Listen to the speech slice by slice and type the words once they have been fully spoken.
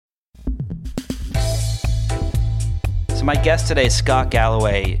So my guest today, Scott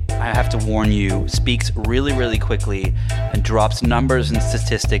Galloway, I have to warn you, speaks really, really quickly and drops numbers and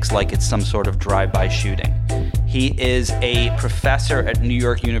statistics like it's some sort of drive-by shooting. He is a professor at New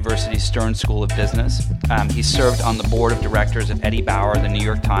York University Stern School of Business. He served on the board of directors of Eddie Bauer, the New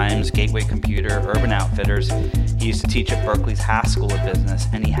York Times, Gateway Computer, Urban Outfitters. He used to teach at Berkeley's Haas School of Business,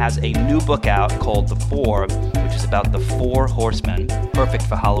 and he has a new book out called The Four, which is about the Four Horsemen, perfect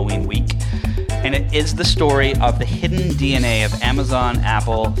for Halloween week. And it is the story of the hidden DNA of Amazon,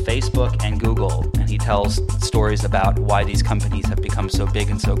 Apple, Facebook, and Google. And he tells stories about why these companies have become so big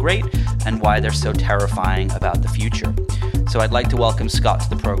and so great, and why they're so terrifying about the future. So I'd like to welcome Scott to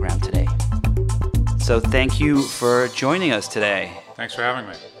the program today. So thank you for joining us today. Thanks for having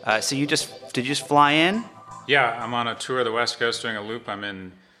me. So did you just fly in? Yeah, I'm on a tour of the West Coast doing a loop. I'm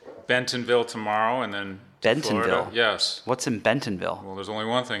in Bentonville tomorrow, and then Bentonville? Florida. Yes. What's in Bentonville? Well, there's only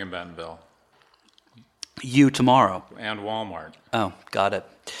one thing in Bentonville. You tomorrow. And Walmart. Oh, got it.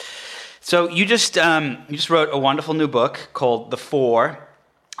 So you just wrote a wonderful new book called The Four,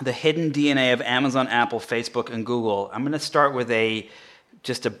 The Hidden DNA of Amazon, Apple, Facebook, and Google. I'm going to start with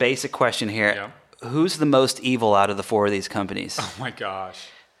just a basic question here. Yeah. Who's the most evil out of the four of these companies? Oh my gosh.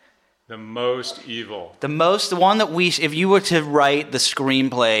 The most evil. The one that if you were to write the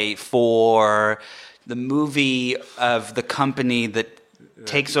screenplay for the movie of the company that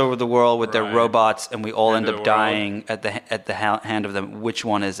takes over the world with their robots, and we all end up dying at the hand of them, which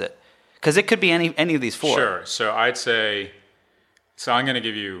one is it? Because it could be any of these four. Sure. So I'd say, I'm going to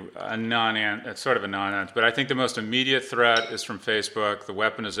give you it's sort of a non-answer, but I think the most immediate threat is from Facebook, the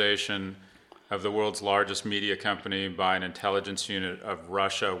weaponization of the world's largest media company by an intelligence unit of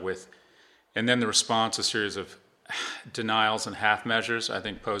Russia and then the response, a series of denials and half measures, I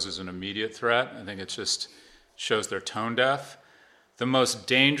think poses an immediate threat. I think it just shows they're tone deaf. The most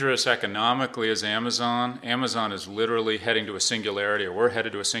dangerous economically is Amazon. Amazon is literally heading to a singularity, or we're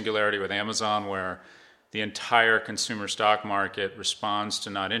headed to a singularity with Amazon, where the entire consumer stock market responds to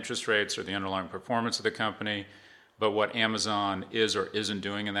not interest rates or the underlying performance of the company, but what Amazon is or isn't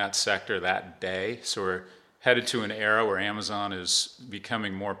doing in that sector that day. So we're headed to an era where Amazon is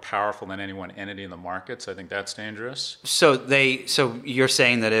becoming more powerful than any one entity in the markets. I think that's dangerous. So you're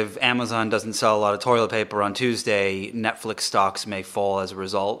saying that if Amazon doesn't sell a lot of toilet paper on Tuesday, Netflix stocks may fall as a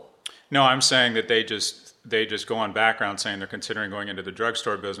result? No, I'm saying that they just go on background saying they're considering going into the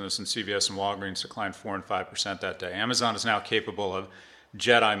drugstore business, and CVS and Walgreens declined 4% and 5% that day. Amazon is now capable of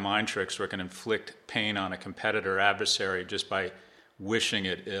Jedi mind tricks where it can inflict pain on a competitor adversary just by wishing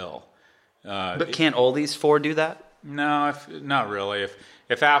it ill. But can't all these four do that? No, not really.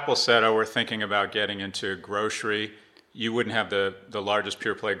 If Apple said, we're thinking about getting into grocery, you wouldn't have the largest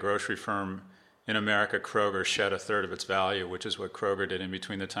pure-play grocery firm in America, Kroger, shed a third of its value, which is what Kroger did in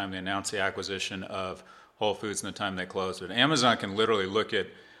between the time they announced the acquisition of Whole Foods and the time they closed it. Amazon can literally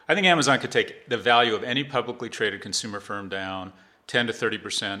I think Amazon could take the value of any publicly traded consumer firm down 10 to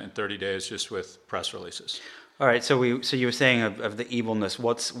 30% in 30 days just with press releases. All right, so you were saying of the evilness.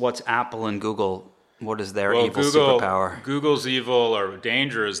 What's Apple and Google? What is their evil superpower? Google's evil or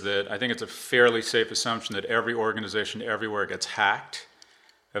danger is that I think it's a fairly safe assumption that every organization everywhere gets hacked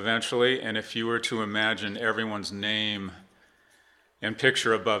eventually. And if you were to imagine everyone's name and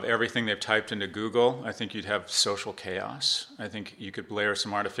picture above everything they've typed into Google, I think you'd have social chaos. I think you could layer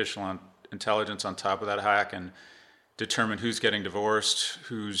some artificial intelligence on top of that hack and determine who's getting divorced,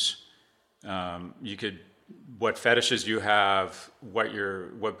 what fetishes you have,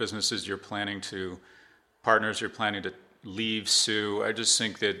 what businesses you're planning to, partners you're planning to leave, sue. I just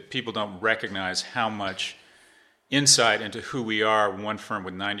think that people don't recognize how much insight into who we are one firm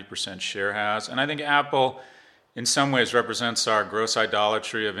with 90% share has. And I think Apple, in some ways, represents our gross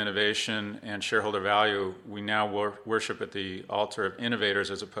idolatry of innovation and shareholder value. We now worship at the altar of innovators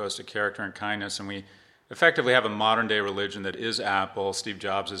as opposed to character and kindness, and we effectively have a modern-day religion that is Apple. Steve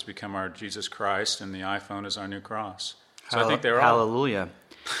Jobs has become our Jesus Christ, and the iPhone is our new cross. So I think they're all... Hallelujah.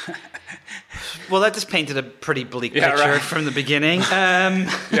 Well, that just painted a pretty bleak picture from the beginning.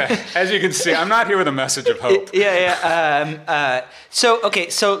 Yeah, as you can see, I'm not here with a message of hope. So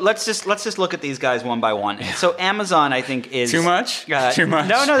let's just look at these guys one by one. Yeah. So Amazon, I think, is too much. Too much.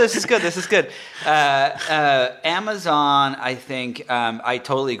 No, this is good. Amazon, I think, I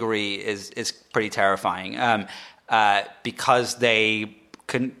totally agree, is pretty terrifying because they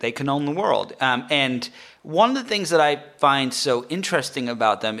can own the world. And One of the things that I find so interesting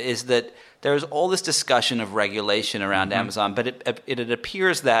about them is that there's all this discussion of regulation around Amazon, but it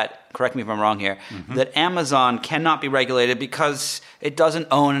appears that, correct me if I'm wrong here, that Amazon cannot be regulated because it doesn't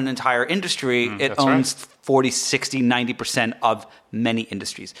own an entire industry. It owns 40, 60, 90% of many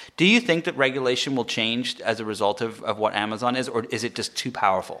industries. Do you think that regulation will change as a result of what Amazon is, or is it just too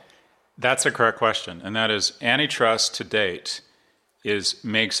powerful? That's a correct question, and that is antitrust to date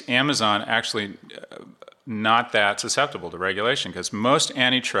makes Amazon actually not that susceptible to regulation, because most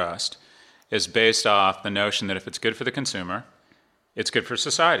antitrust is based off the notion that if it's good for the consumer, it's good for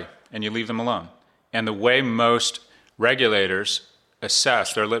society, and you leave them alone. And the way most regulators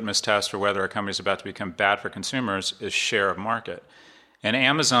assess their litmus test for whether a company is about to become bad for consumers is share of market. And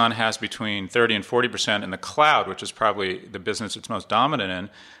Amazon has between 30 and 40% in the cloud, which is probably the business it's most dominant in.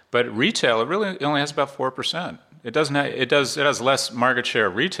 But retail, it only has about 4%. It has less market share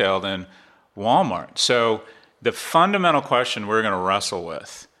of retail than Walmart. So the fundamental question we're going to wrestle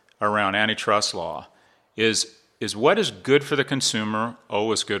with around antitrust law is what is good for the consumer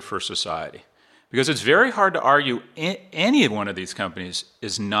always good for society? Because it's very hard to argue any one of these companies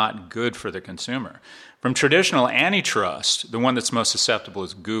is not good for the consumer. From traditional antitrust, the one that's most susceptible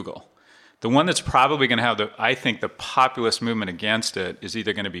is Google. The one that's probably going to have the populist movement against it is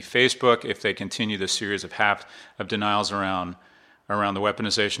either going to be Facebook if they continue the series of denials around the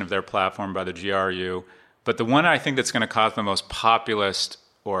weaponization of their platform by the GRU. But the one I think that's going to cause the most populist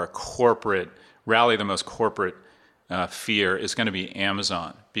or the most corporate fear is going to be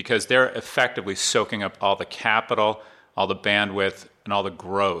Amazon, because they're effectively soaking up all the capital, all the bandwidth, and all the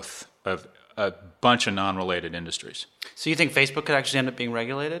growth of a bunch of non-related industries. So you think Facebook could actually end up being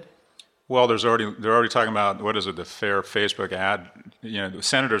regulated? Well, they're already talking about, the fair Facebook ad. The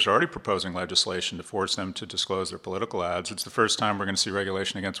senators are already proposing legislation to force them to disclose their political ads. It's the first time we're going to see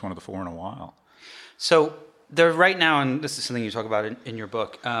regulation against one of the four in a while. So they're right now, and this is something you talk about in your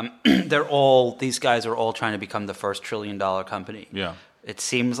book, these guys are all trying to become the first $1 trillion company. Yeah. It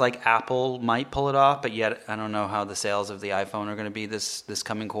seems like Apple might pull it off, but yet I don't know how the sales of the iPhone are going to be this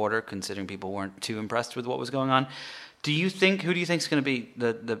coming quarter, considering people weren't too impressed with what was going on. Who do you think is going to be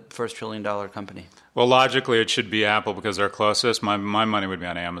the first $1 trillion company? Well, logically, it should be Apple because they're closest. My money would be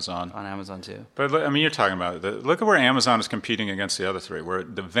on Amazon. On Amazon, too. But, you're talking about it. Look at where Amazon is competing against the other three, where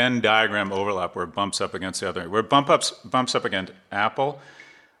the Venn diagram overlap, where it bumps up against the other. Where it bumps up against Apple,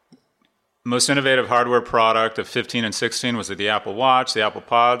 most innovative hardware product of 15 and 16, was it the Apple Watch, the Apple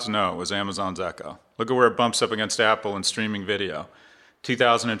Pods? No, it was Amazon's Echo. Look at where it bumps up against Apple in streaming video.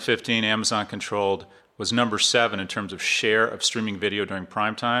 2015, Amazon was number 7 in terms of share of streaming video during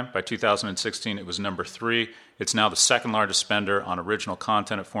prime time. By 2016, it was number 3. It's now the second largest spender on original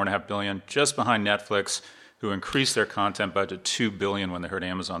content at $4.5 billion, just behind Netflix, who increased their content budget $2 billion when they heard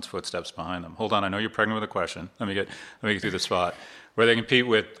Amazon's footsteps behind them. Hold on, I know you're pregnant with a question. Let me get through the spot. Where they compete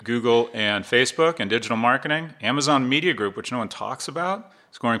with Google and Facebook in digital marketing, Amazon Media Group, which no one talks about,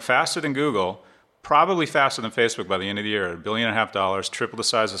 is growing faster than Google, probably faster than Facebook by the end of the year, at $1.5 billion, triple the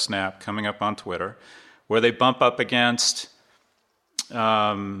size of Snap, coming up on Twitter. Where they bump up against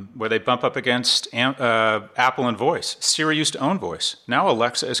Apple and Voice. Siri used to own Voice. Now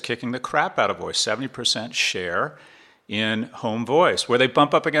Alexa is kicking the crap out of Voice. 70% share in home voice. Where they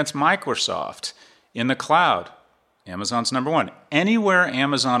bump up against Microsoft in the cloud. Amazon's number 1. Anywhere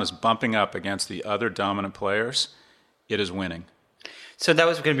Amazon is bumping up against the other dominant players, it is winning. So that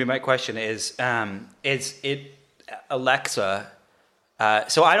was going to be my question: is it Alexa?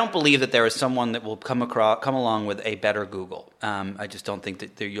 So I don't believe that there is someone that will come along with a better Google. I just don't think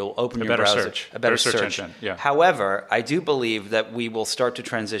that you'll open your browser. A better search engine. Yeah. However, I do believe that we will start to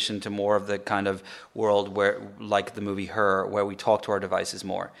transition to more of the kind of world where, like the movie Her, where we talk to our devices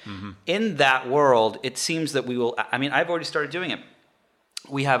more. Mm-hmm. In that world, it seems that we will. I mean, I've already started doing it.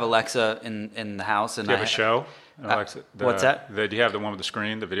 We have Alexa in the house, and do you have a show? Alexa, what's that? Do you have the one with the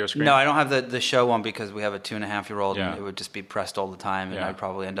screen, the video screen? No, I don't have the show one because we have a 2.5-year-old, yeah. and it would just be pressed all the time, and I'd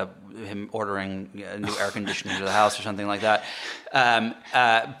probably end up him ordering a new air conditioner to the house or something like that.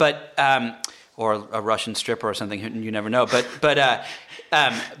 Or a Russian stripper or something. You never know. But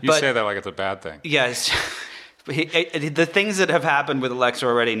you say that like it's a bad thing. Yes. The things that have happened with Alexa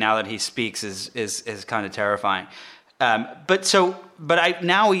already now that he speaks is kind of terrifying. I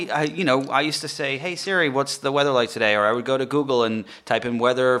used to say, "Hey Siri, what's the weather like today?" Or I would go to Google and type in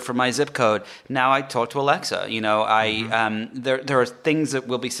weather for my zip code. Now I talk to Alexa. There are things that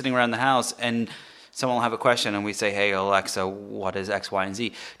will be sitting around the house, and someone will have a question, and we say, "Hey Alexa, what is X, Y, and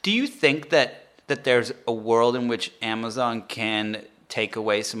Z?" Do you think that there's a world in which Amazon can take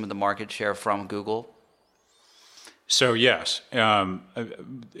away some of the market share from Google? So yes.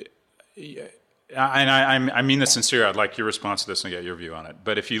 I mean this sincerely. I'd like your response to this and get your view on it.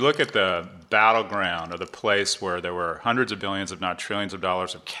 But if you look at the battleground or the place where there were hundreds of billions, if not trillions of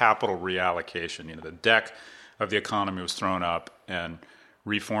dollars of capital reallocation, the deck of the economy was thrown up and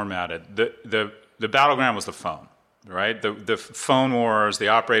reformatted. The battleground was the phone, right? The phone wars, the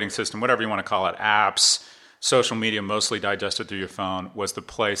operating system, whatever you want to call it, apps, social media mostly digested through your phone was the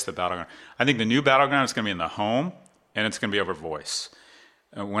place, the battleground. I think the new battleground is going to be in the home, and it's going to be over voice.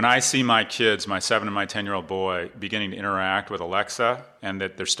 When I see my kids, my 7 and my 10-year-old boy, beginning to interact with Alexa and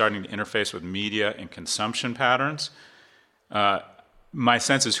that they're starting to interface with media and consumption patterns, my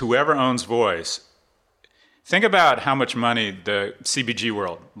sense is whoever owns voice, think about how much money the CPG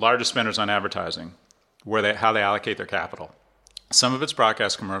world, largest spenders on advertising, how they allocate their capital. Some of it's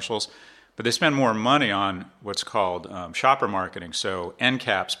broadcast commercials, but they spend more money on what's called shopper marketing, so end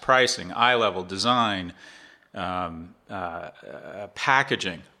caps, pricing, eye level, design,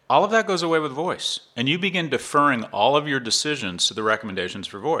 packaging. All of that goes away with voice. And you begin deferring all of your decisions to the recommendations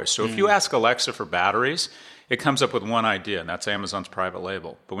for voice. So if you ask Alexa for batteries, it comes up with one idea, and that's Amazon's private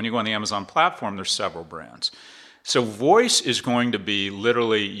label. But when you go on the Amazon platform, there's several brands. So voice is going to be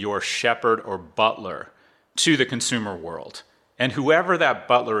literally your shepherd or butler to the consumer world. And whoever that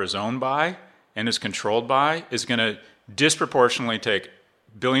butler is owned by and is controlled by is going to disproportionately take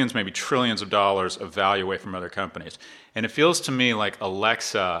billions, maybe trillions of dollars of value away from other companies. And it feels to me like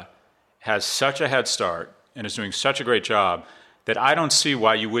Alexa has such a head start and is doing such a great job that I don't see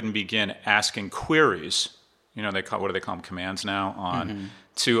why you wouldn't begin asking queries, what do they call them, commands now,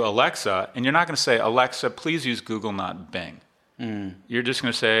 to Alexa, and you're not going to say, Alexa, please use Google, not Bing. You're just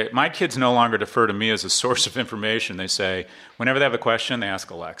going to say, my kids no longer defer to me as a source of information. They say, whenever they have a question, they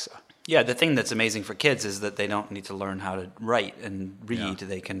ask Alexa. Yeah, the thing that's amazing for kids is that they don't need to learn how to write and read. Yeah.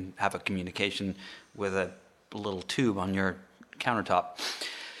 They can have a communication with a little tube on your countertop.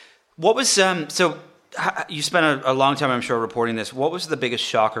 What was you spent a long time, I'm sure, reporting this. What was the biggest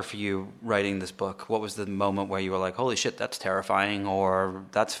shocker for you writing this book? What was the moment where you were like, holy shit, that's terrifying, or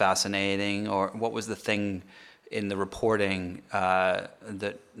that's fascinating, or what was the thing in the reporting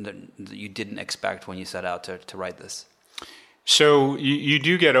that you didn't expect when you set out to write this? So you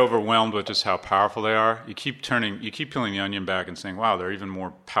do get overwhelmed with just how powerful they are. You keep peeling the onion back and saying, wow, they're even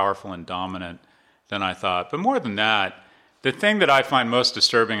more powerful and dominant than I thought. But more than that, the thing that I find most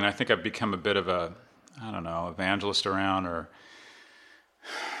disturbing, and I think I've become a bit of a, evangelist around, or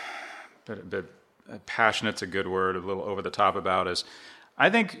a bit passionate's a good word, a little over the top about, is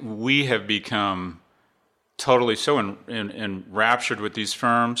I think we have become totally so enraptured with these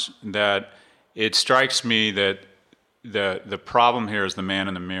firms that it strikes me that the problem here is the man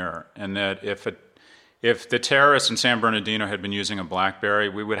in the mirror, and that if the terrorists in San Bernardino had been using a BlackBerry,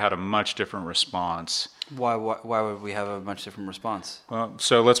 we would have had a much different response. Why would we have a much different response? Well,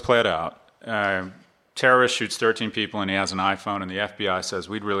 so let's play it out. Terrorist shoots 13 people and he has an iPhone, and the FBI says,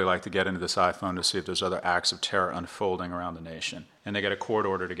 we'd really like to get into this iPhone to see if there's other acts of terror unfolding around the nation. And they get a court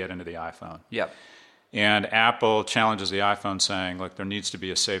order to get into the iPhone. Yep. And Apple challenges the iPhone saying, look, there needs to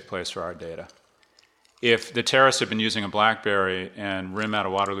be a safe place for our data. If the terrorists had been using a BlackBerry and RIM out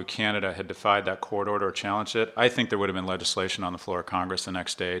of Waterloo, Canada had defied that court order or challenged it, I think there would have been legislation on the floor of Congress the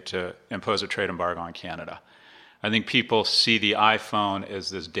next day to impose a trade embargo on Canada. I think people see the iPhone as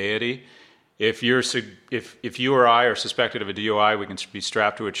this deity. If you or I are suspected of a DUI, we can be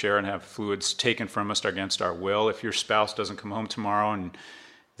strapped to a chair and have fluids taken from us against our will. If your spouse doesn't come home tomorrow, and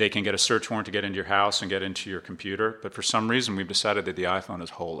they can get a search warrant to get into your house and get into your computer. But for some reason, we've decided that the iPhone is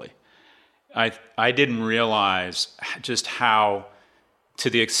holy. I didn't realize just how,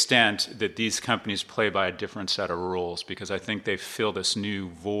 to the extent that these companies play by a different set of rules, because I think they fill this new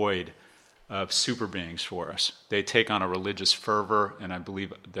void of super beings for us. They take on a religious fervor, and I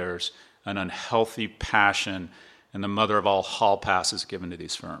believe there's an unhealthy passion, and the mother of all hall passes given to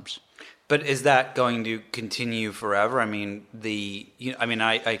these firms. But is that going to continue forever? I mean,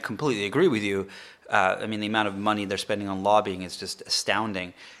 I completely agree with you. The amount of money they're spending on lobbying is just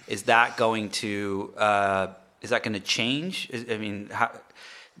astounding. Is that going to change? I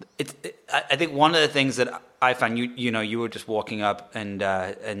think one of the things that I found, you were just walking up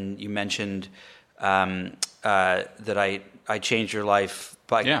and you mentioned that I changed your life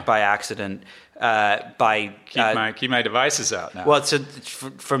by accident. Keep my devices out now. Well, so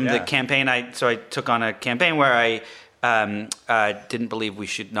from the campaign, I took on a campaign where I didn't believe we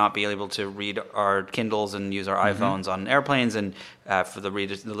should not be able to read our Kindles and use our iPhones on airplanes. And for the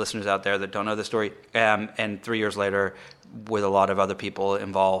listeners out there that don't know the story, and 3 years later, with a lot of other people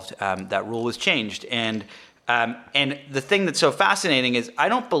involved, that rule was changed. And the thing that's so fascinating is I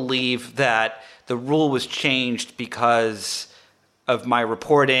don't believe that the rule was changed because of my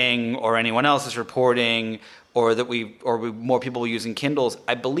reporting or anyone else's reporting, or that more people were using Kindles.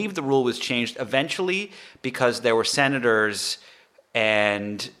 I believe the rule was changed eventually because there were senators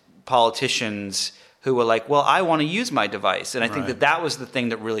and politicians who were like, well, I want to use my device. And I think that was the thing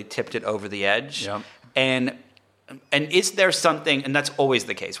that really tipped it over the edge. Yep. And is there something, and that's always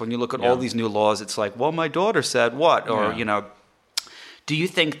the case, when you look at all these new laws, it's like, well, my daughter said what? Or, do you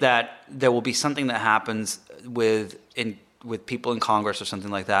think that there will be something that happens with people in Congress or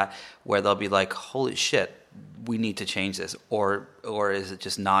something like that where they'll be like, holy shit, we need to change this? Or is it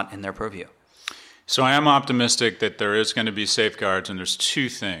just not in their purview? So I am optimistic that there is going to be safeguards, and there's two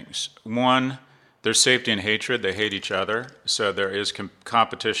things. One, there's safety and hatred. They hate each other. So there is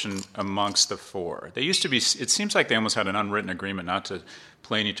competition amongst the four. They used to be, it seems like they almost had an unwritten agreement not to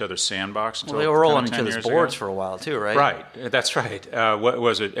play in each other's sandbox. Well, they were all on each other's boards for a while too, right? Right. That's right. What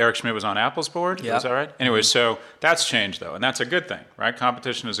was it? Eric Schmidt was on Apple's board? Yeah. Is that right? Anyway, so that's changed though, and that's a good thing, right?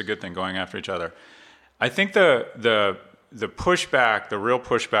 Competition is a good thing, going after each other. I think the pushback, the real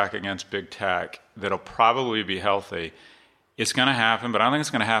pushback against big tech that'll probably be healthy, it's going to happen, but I don't think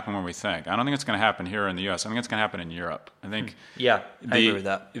it's going to happen when we think. I don't think it's going to happen here in the U.S. I think it's going to happen in Europe. I think. Yeah, I agree with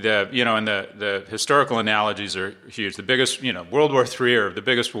that. And the historical analogies are huge. The biggest, World War III, or the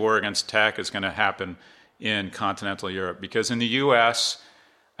biggest war against tech, is going to happen in continental Europe, because in the U.S.,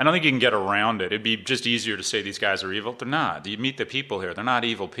 I don't think you can get around it. It'd be just easier to say these guys are evil. They're not. You meet the people here. They're not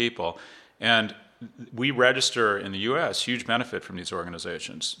evil people. And we register in the U.S. huge benefit from these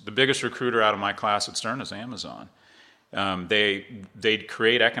organizations. The biggest recruiter out of my class at Stern is Amazon. They'd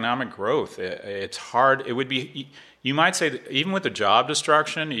create economic growth. It's hard. It would be, you might say, that even with the job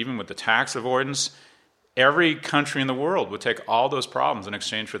destruction, even with the tax avoidance, every country in the world would take all those problems in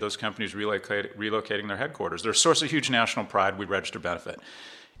exchange for those companies relocating their headquarters. They're a source of huge national pride. We register benefit.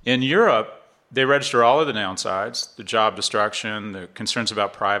 In Europe, they register all of the downsides, the job destruction, the concerns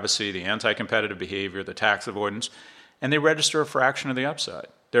about privacy, the anti-competitive behavior, the tax avoidance, and they register a fraction of the upside.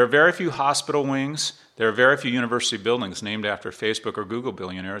 There are very few hospital wings. There are very few university buildings named after Facebook or Google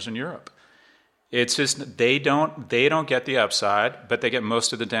billionaires in Europe. It's just they don't get the upside, but they get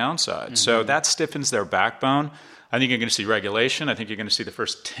most of the downside. Mm-hmm. So that stiffens their backbone. I think you're going to see regulation. I think you're going to see the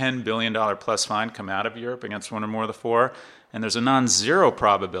first $10 billion plus fine come out of Europe against one or more of the four. And there's a non-zero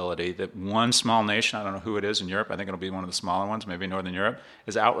probability that one small nation, I don't know who it is in Europe, I think it'll be one of the smaller ones, maybe Northern Europe,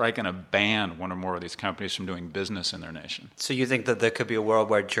 is outright going to ban one or more of these companies from doing business in their nation. So you think that there could be a world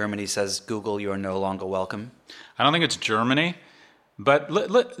where Germany says, Google, you are no longer welcome? I don't think it's Germany, but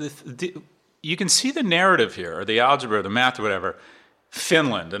you can see the narrative here, or the algebra, or the math, or whatever.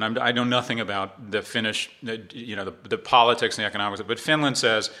 Finland, and I know nothing about the Finnish, the politics and the economics, but Finland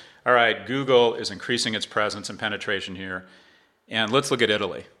says, all right, Google is increasing its presence and penetration here, and let's look at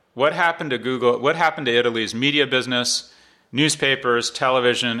Italy. What happened to Google? What happened to Italy's media business, newspapers,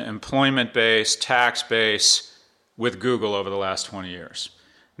 television, employment base, tax base with Google over the last 20 years?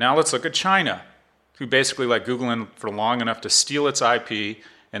 Now let's look at China, who basically let Google in for long enough to steal its IP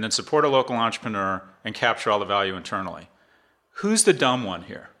and then support a local entrepreneur and capture all the value internally. Who's the dumb one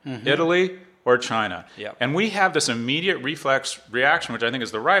here? Mm-hmm. Italy or China? Yep. And we have this immediate reflex reaction, which I think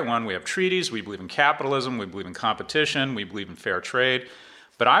is the right one. We have treaties, we believe in capitalism, we believe in competition, we believe in fair trade.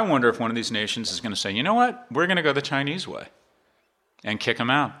 But I wonder if one of these nations is going to say, you know what, we're going to go the Chinese way and kick them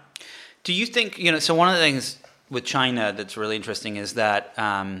out. Do you think, so one of the things with China that's really interesting is that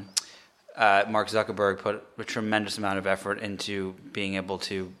Mark Zuckerberg put a tremendous amount of effort into being able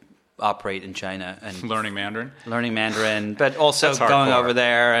to operate in China and learning Mandarin, but also going over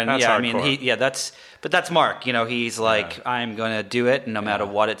there and that's hardcore. That's Mark. He's like, I'm going to do it no matter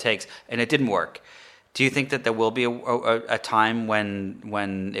what it takes, and it didn't work. Do you think that there will be a time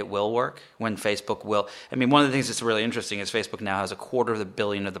when it will work? When Facebook will? I mean, one of the things that's really interesting is Facebook now has 250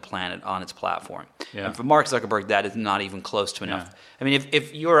 million of the planet on its platform. Yeah. And for Mark Zuckerberg, that is not even close to enough. Yeah. I mean,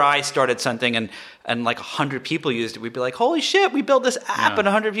 if you or I started something and like 100 people used it, we'd be like, holy shit, we built this app and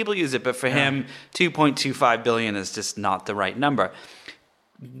 100 people use it. But for him, 2.25 billion is just not the right number.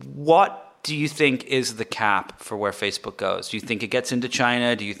 What do you think is the cap for where Facebook goes? Do you think it gets into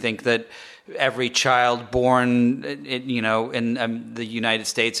China? Do you think that every child born, in the United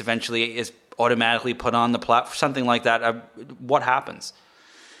States eventually is automatically put on the platform? Something like that. What happens?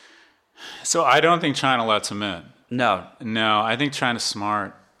 So I don't think China lets them in. No, I think China's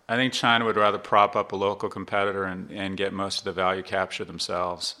smart. I think China would rather prop up a local competitor and get most of the value capture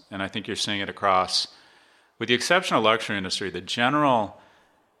themselves. And I think you're seeing it across, with the exception of luxury industry, the general.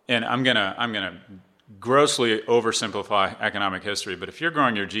 And I'm gonna grossly oversimplify economic history, but if you're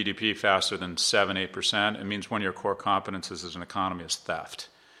growing your GDP faster than 7-8%, it means one of your core competencies as an economy is theft.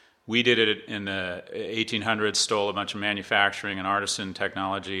 We did it in the 1800s, stole a bunch of manufacturing and artisan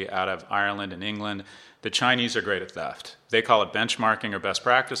technology out of Ireland and England. The Chinese are great at theft. They call it benchmarking or best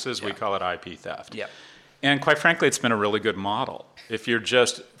practices. Yeah. We call it IP theft. Yeah. And quite frankly, it's been a really good model. If you're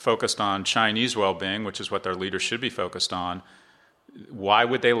just focused on Chinese well-being, which is what their leaders should be focused on, why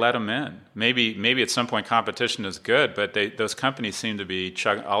would they let them in? Maybe at some point competition is good, but those companies seem to be,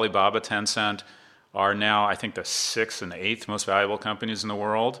 Alibaba, Tencent, are now, I think, the 6th and 8th most valuable companies in the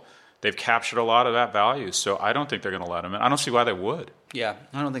world. They've captured a lot of that value, so I don't think they're going to let them in. I don't see why they would. Yeah,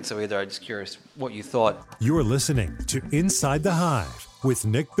 I don't think so either. I'm just curious what you thought. You're listening to Inside the Hive with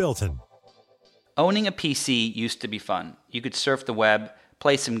Nick Bilton. Owning a PC used to be fun. You could surf the web,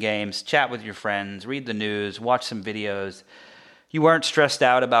 play some games, chat with your friends, read the news, watch some videos. You weren't stressed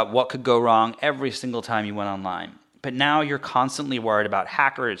out about what could go wrong every single time you went online. But now you're constantly worried about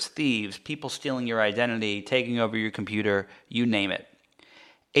hackers, thieves, people stealing your identity, taking over your computer, you name it.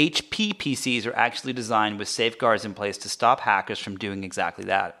 HP PCs are actually designed with safeguards in place to stop hackers from doing exactly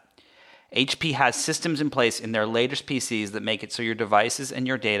that. HP has systems in place in their latest PCs that make it so your devices and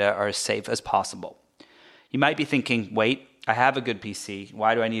your data are as safe as possible. You might be thinking, wait, I have a good PC,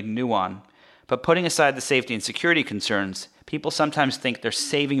 why do I need a new one? But putting aside the safety and security concerns, people sometimes think they're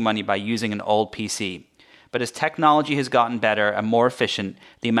saving money by using an old PC. But as technology has gotten better and more efficient,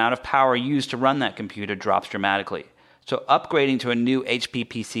 the amount of power used to run that computer drops dramatically. So upgrading to a new HP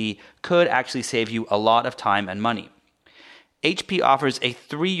PC could actually save you a lot of time and money. HP offers a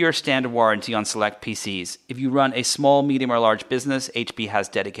 3-year standard warranty on select PCs. If you run a small, medium, or large business, HP has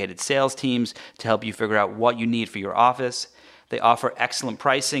dedicated sales teams to help you figure out what you need for your office. They offer excellent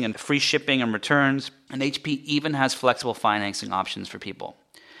pricing and free shipping and returns, and HP even has flexible financing options for people.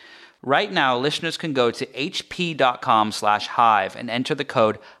 Right now, listeners can go to hp.com/hive and enter the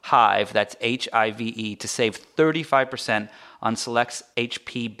code HIVE, that's HIVE, to save 35% on select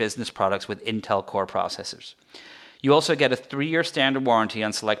HP business products with Intel Core processors. You also get a 3-year standard warranty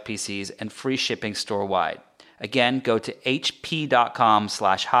on select PCs and free shipping store-wide. Again, go to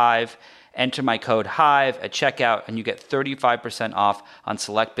hp.com/hive, enter my code HIVE at checkout, and you get 35% off on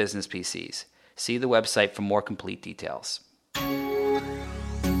select business PCs. See the website for more complete details.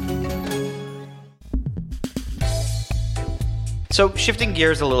 So shifting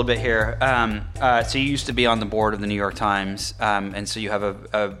gears a little bit here, so you used to be on the board of the New York Times, and so you have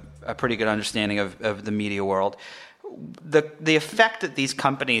a pretty good understanding of the media world. The effect that these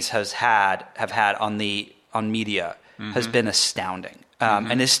companies have had on media has been astounding,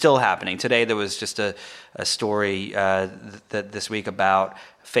 and is still happening. Today there was just a story that this week about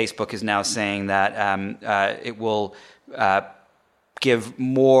Facebook is now saying that it will give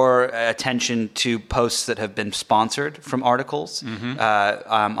more attention to posts that have been sponsored from articles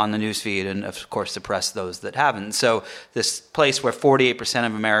on the newsfeed, and of course suppress those that haven't. So this place where 48%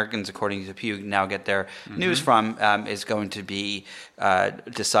 of Americans, according to Pew, now get their news from is going to be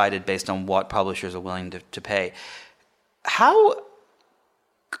decided based on what publishers are willing to pay. How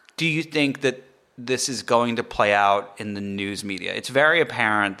do you think that this is going to play out in the news media? It's very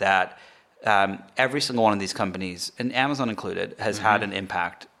apparent that every single one of these companies, and Amazon included, has had an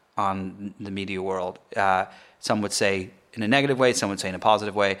impact on the media world. Some would say in a negative way, some would say in a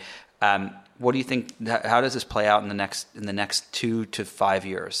positive way. What do you think? How does this play out in the next 2 to 5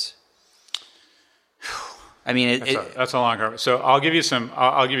 years? I mean, that's a long conversation. So I'll give you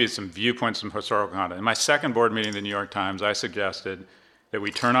some viewpoints, some historical content. In my second board meeting of the New York Times, I suggested that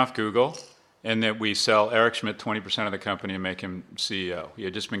we turn off Google and that we sell Eric Schmidt 20% of the company and make him CEO. He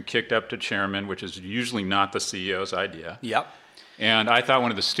had just been kicked up to chairman, which is usually not the CEO's idea. Yep. And I thought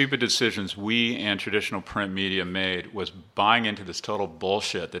one of the stupid decisions we and traditional print media made was buying into this total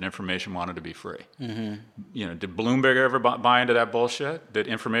bullshit that information wanted to be free. Did Bloomberg ever buy into that bullshit, that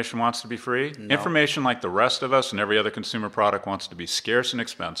information wants to be free? No. Information, like the rest of us and every other consumer product, wants to be scarce and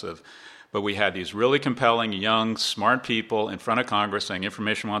expensive. But we had these really compelling, young, smart people in front of Congress saying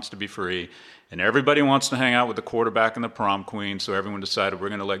information wants to be free, and everybody wants to hang out with the quarterback and the prom queen, so everyone decided we're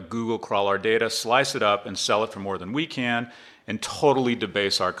going to let Google crawl our data, slice it up, and sell it for more than we can, and totally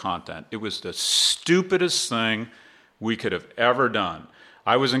debase our content. It was the stupidest thing we could have ever done.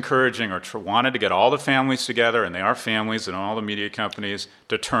 I was encouraging or wanted to get all the families together, and they are families and all the media companies,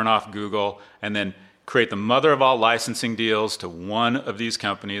 to turn off Google and then create the mother of all licensing deals to one of these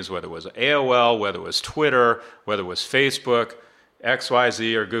companies, whether it was AOL, whether it was Twitter, whether it was Facebook,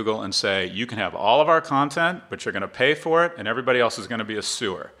 XYZ, or Google, and say, you can have all of our content, but you're going to pay for it, and everybody else is going to be a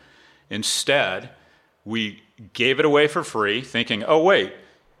sewer. Instead, we gave it away for free, thinking, oh, wait,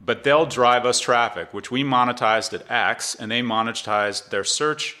 but they'll drive us traffic, which we monetized at X, and they monetized their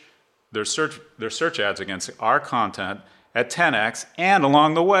search ads against our content, at 10x, and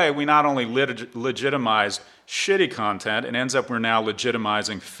along the way, we not only legitimized shitty content, it ends up we're now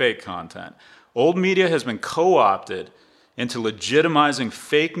legitimizing fake content. Old media has been co-opted into legitimizing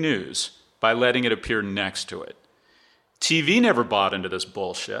fake news by letting it appear next to it. TV never bought into this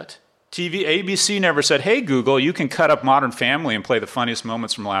bullshit. ABC never said, hey, Google, you can cut up Modern Family and play the funniest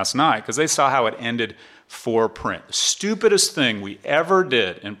moments from last night, because they saw how it ended for print. The stupidest thing we ever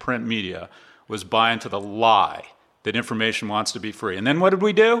did in print media was buy into the lie that information wants to be free. And then what did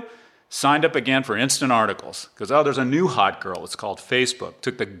we do? Signed up again for instant articles, because, there's a new hot girl. It's called Facebook.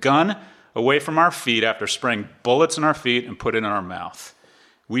 Took the gun away from our feet after spraying bullets in our feet and put it in our mouth.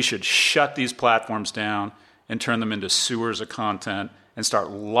 We should shut these platforms down and turn them into sewers of content and start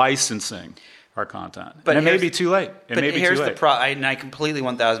licensing our content. But and it may be too late. It may be here's too late. and I completely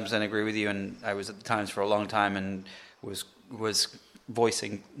 1,000% agree with you, and I was at the Times for a long time and was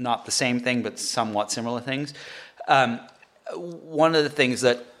voicing not the same thing, but somewhat similar things. One of the things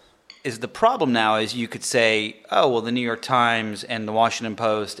that is the problem now is you could say, oh, well, the New York Times and the Washington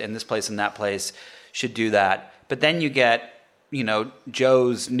Post and this place and that place should do that. But then you get,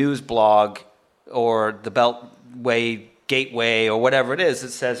 Joe's news blog or the Beltway Gateway or whatever it is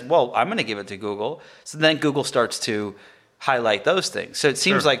that says, well, I'm going to give it to Google. So then Google starts to highlight those things. So it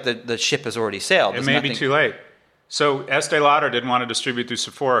seems like the ship has already sailed. It may be too late. So Estee Lauder didn't want to distribute through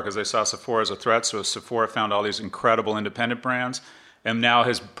Sephora because they saw Sephora as a threat. So Sephora found all these incredible independent brands, and now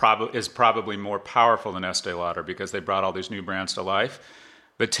is probably more powerful than Estee Lauder because they brought all these new brands to life.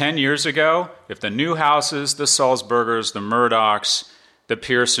 But 10 years ago, if the Newhouses, the Sulzbergers, the Murdochs, the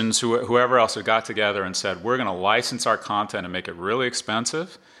Pearsons, whoever else had got together and said, we're going to license our content and make it really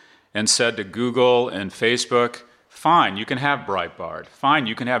expensive, and said to Google and Facebook, fine, you can have Breitbart. Fine,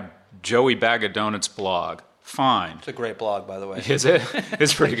 you can have Joey Bag of Donuts blog. Fine. It's a great blog, by the way. Is it?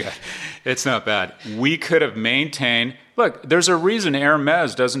 It's pretty good. It's not bad. We could have maintained... Look, there's a reason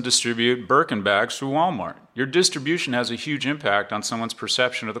Hermes doesn't distribute Birkin bags through Walmart. Your distribution has a huge impact on someone's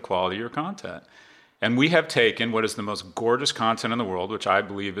perception of the quality of your content. And we have taken what is the most gorgeous content in the world, which I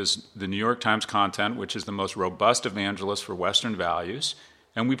believe is the New York Times content, which is the most robust evangelist for Western values,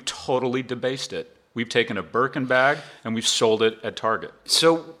 and we've totally debased it. We've taken a Birkin bag and we've sold it at Target.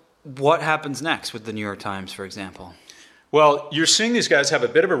 So what happens next with the New York Times, for example? Well, you're seeing these guys have a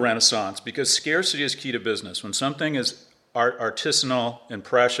bit of a renaissance because scarcity is key to business. When something is artisanal and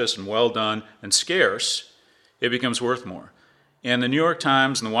precious and well done and scarce, it becomes worth more. And the New York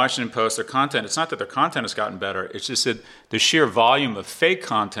Times and the Washington Post, their content, it's not that their content has gotten better, it's just that the sheer volume of fake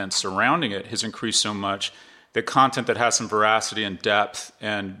content surrounding it has increased so much that content that has some veracity and depth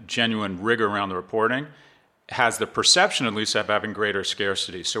and genuine rigor around the reporting has the perception, at least, of having greater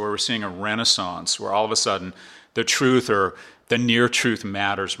scarcity. So we're seeing a renaissance where all of a sudden the truth or the near truth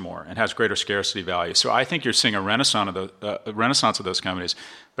matters more and has greater scarcity value. So I think you're seeing a renaissance of those companies.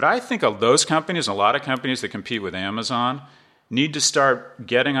 But I think of those companies, a lot of companies that compete with Amazon, need to start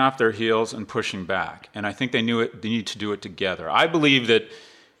getting off their heels and pushing back. And I think they need to do it together. I believe that,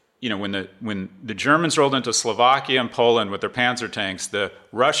 when the Germans rolled into Slovakia and Poland with their Panzer tanks, the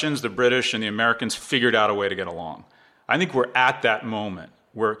Russians, the British, and the Americans figured out a way to get along. I think we're at that moment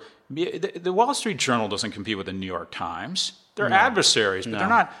where the Wall Street Journal doesn't compete with the New York Times. They're adversaries, but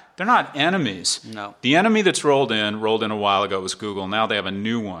they're not enemies. No. The enemy that's rolled in a while ago was Google. Now they have a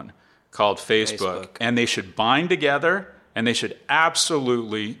new one called Facebook. And they should bind together, and they should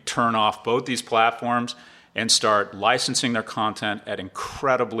absolutely turn off both these platforms and start licensing their content at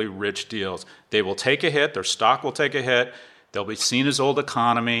incredibly rich deals. They will take a hit. Their stock will take a hit. They'll be seen as old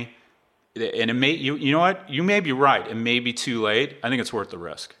economy. And it may, you know what? You may be right. It may be too late. I think it's worth the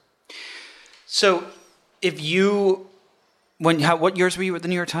risk. So if what years were you at the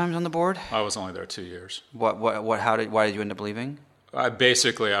New York Times on the board? I was only there 2 years. Why did you end up leaving? I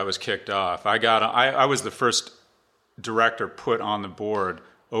was kicked off. I was the first director put on the board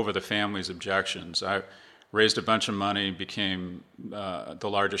over the family's objections. I raised a bunch of money, became the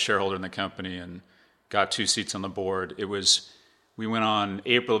largest shareholder in the company, and got 2 seats on the board. We went on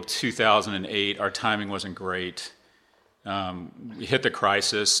April of 2008. Our timing wasn't great. We hit the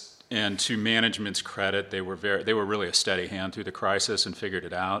crisis, and to management's credit, they were really a steady hand through the crisis and figured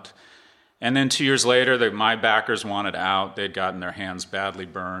it out. And then 2 years later, my backers wanted out. They'd gotten their hands badly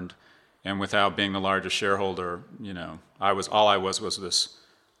burned, and without being the largest shareholder, I was this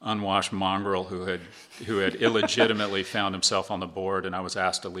unwashed mongrel who had illegitimately found himself on the board, and I was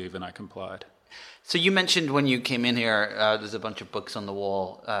asked to leave, and I complied. So you mentioned when you came in here, there's a bunch of books on the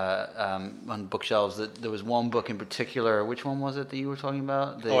wall, on bookshelves. That there was one book in particular. Which one was it that you were talking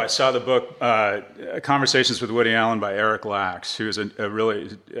about? I saw the book Conversations with Woody Allen by Eric Lax, who is a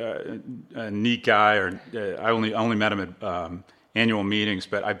really neat guy. I only met him at annual meetings,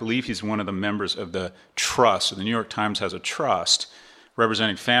 but I believe he's one of the members of the trust. So the New York Times has a trust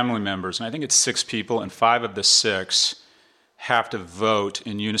representing family members, and I think it's 6 people, and 5 of the 6 have to vote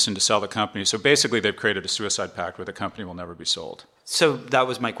in unison to sell the company. So basically, they've created a suicide pact where the company will never be sold. So that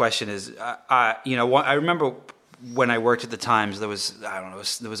was my question. I remember when I worked at the Times, there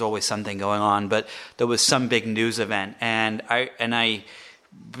was always something going on, but there was some big news event, and I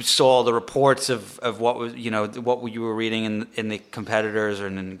saw the reports of what was what you were reading in the competitors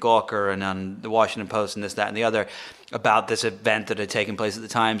and in Gawker and on the Washington Post and this, that, and the other about this event that had taken place at the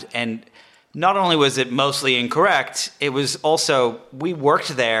Times. And not only was it mostly incorrect, it was also, we worked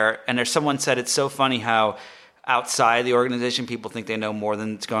there, and someone said it's so funny how outside the organization people think they know more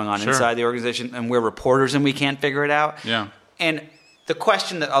than what's going on inside the organization, and we're reporters and we can't figure it out. Yeah. And the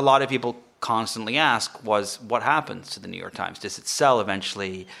question that a lot of people constantly ask was, what happens to the New York Times? Does it sell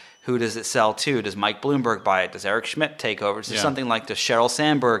eventually? Who does it sell to? Does Mike Bloomberg buy it? Does Eric Schmidt take over? Does something like, does Sheryl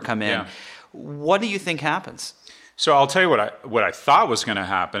Sandberg come in? Yeah. What do you think happens? So I'll tell you what I thought was going to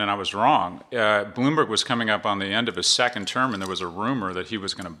happen, and I was wrong. Bloomberg was coming up on the end of his second term, and there was a rumor that he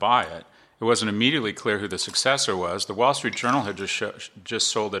was going to buy it. It wasn't immediately clear who the successor was. The Wall Street Journal had just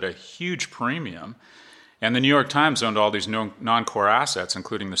sold at a huge premium, and the New York Times owned all these non-core assets,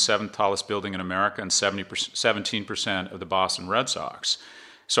 including the 7th tallest building in America and 17% of the Boston Red Sox.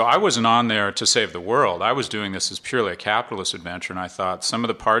 So I wasn't on there to save the world. I was doing this as purely a capitalist adventure, and I thought some of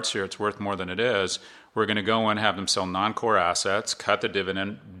the parts here, it's worth more than it is. We're going to go and have them sell non-core assets, cut the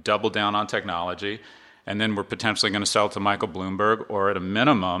dividend, double down on technology, and then we're potentially going to sell it to Michael Bloomberg, or at a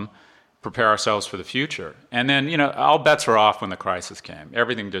minimum, prepare ourselves for the future. And then, all bets were off when the crisis came.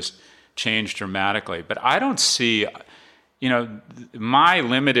 Everything just changed dramatically. But I don't see, my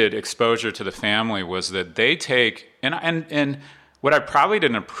limited exposure to the family was that they take, and what I probably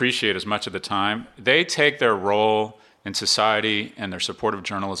didn't appreciate as much at the time, they take their role in society and their support of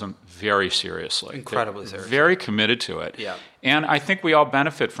journalism very seriously. Incredibly seriously. Very committed to it. Yeah. And I think we all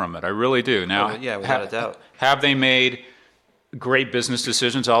benefit from it. I really do. Now, without a doubt. Have they made great business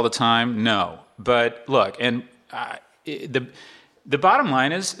decisions all the time? No. But look, and the bottom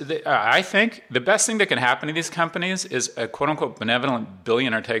line is, I think the best thing that can happen to these companies is a quote-unquote benevolent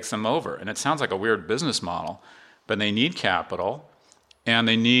billionaire takes them over. And it sounds like a weird business model, but they need capital. And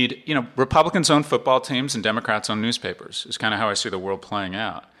they need, Republicans own football teams and Democrats own newspapers. Is kind of how I see the world playing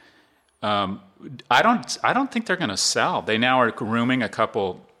out. I don't think they're going to sell. They now are grooming a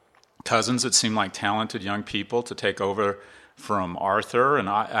couple cousins that seem like talented young people to take over from Arthur, and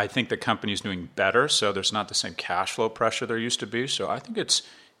I think the company's doing better, so there's not the same cash flow pressure there used to be. So I think it's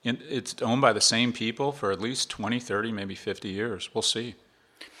owned by the same people for at least 20, 30, maybe 50 years. We'll see.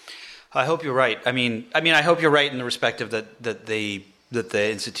 I hope you're right. I mean, I hope you're right in the respect of that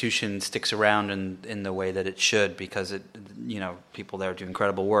the institution sticks around in the way that it should, because people there do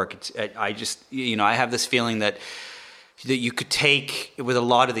incredible work. I have this feeling that you could take with a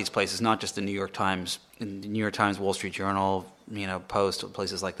lot of these places, not just the New York Times, Wall Street Journal, Post,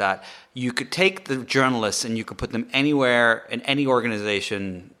 places like that. You could take the journalists and you could put them anywhere in any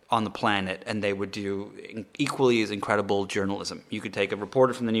organization on the planet, and they would do equally as incredible journalism. You could take a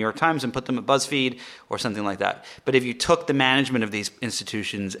reporter from the New York Times and put them at BuzzFeed or something like that. But if you took the management of these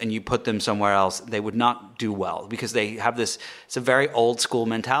institutions and you put them somewhere else, they would not do well, because they have this. It's a very old school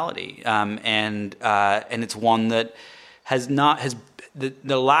mentality, and it's one that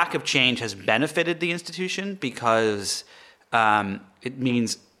the lack of change has benefited the institution, because it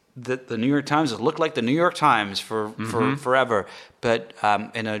means that the New York Times has looked like the New York Times for forever, but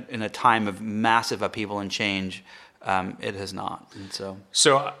in a time of massive upheaval and change, it has not. And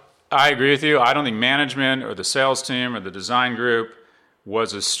so I agree with you. I don't think management or the sales team or the design group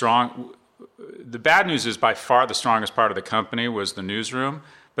was as strong. The bad news is by far the strongest part of the company was the newsroom.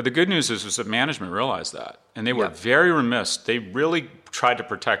 But the good news is that management realized that, and they were very remiss. They really tried to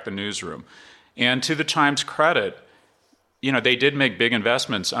protect the newsroom. And to the Times' credit, they did make big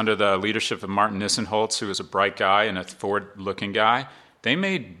investments under the leadership of Martin Nissenholtz, who was a bright guy and a forward-looking guy. They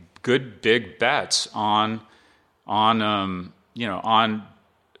made good, big bets on.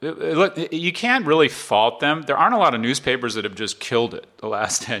 Look, you can't really fault them. There aren't a lot of newspapers that have just killed it the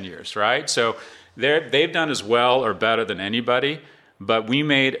last 10 years, right? So they've done as well or better than anybody. But we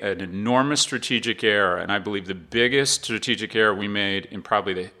made an enormous strategic error, and I believe the biggest strategic error we made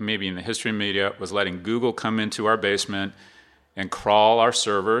maybe in the history of media was letting Google come into our basement and crawl our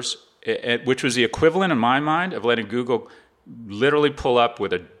servers which was the equivalent in my mind of letting Google literally pull up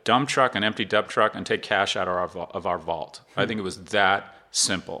with a dump truck, an empty dump truck, and take cash out of our vault. I think it was that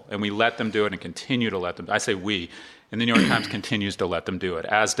simple. And we let them do it and continue to let them. I say we. And the New York Times continues to let them do it,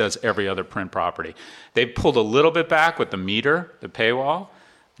 as does every other print property. They pulled a little bit back with the meter, the paywall,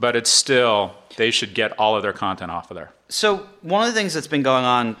 but it's still, they should get all of their content off of there. So one of the things that's been going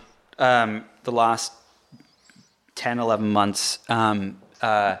on the last 10, 11 months, and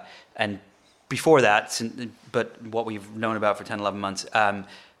before that, but what we've known about for 10, 11 months,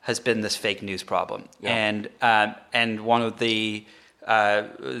 has been this fake news problem. Yeah. And one of the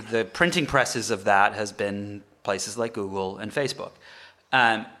printing presses of that has been places like Google and Facebook.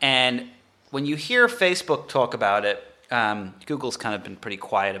 And when you hear Facebook talk about it, Google's kind of been pretty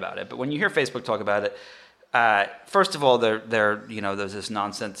quiet about it, but when you hear Facebook talk about it, first of all, they're there's this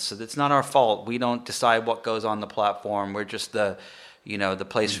nonsense. So it's not our fault. We don't decide what goes on the platform. We're just the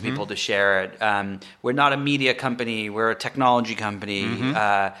place for people to share it. We're not a media company. We're a technology company,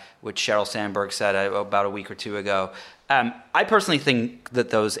 which Sheryl Sandberg said about a week or two ago. I personally think that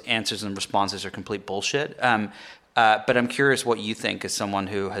those answers and responses are complete bullshit. But I'm curious what you think as someone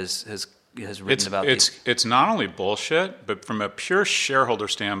who has written about these. It's not only bullshit, but from a pure shareholder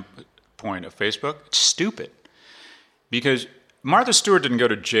standpoint of Facebook, it's stupid. Because Martha Stewart didn't go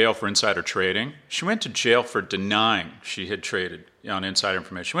to jail for insider trading. She went to jail for denying she had traded on insider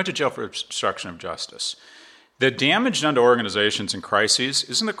information. She went to jail for obstruction of justice. The damage done to organizations in crises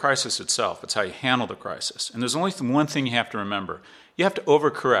isn't the crisis itself. It's how you handle the crisis. And there's only one thing you have to remember. You have to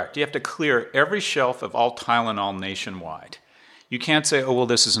overcorrect. You have to clear every shelf of all Tylenol nationwide. You can't say, oh, well,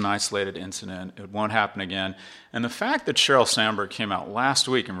 this is an isolated incident. It won't happen again. And the fact that Sheryl Sandberg came out last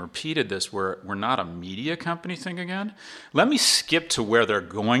week and repeated this, we're not a media company thing again, let me skip to where they're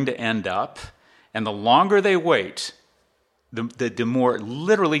going to end up. And the longer they wait, the more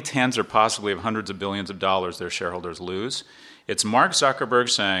literally tens or possibly of hundreds of billions of dollars their shareholders lose. It's Mark Zuckerberg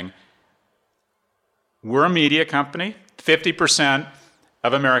saying, we're a media company. 50%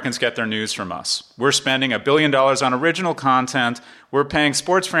 of Americans get their news from us. We're spending $1 billion on original content. We're paying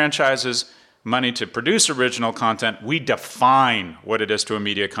sports franchises money to produce original content. We define what it is to a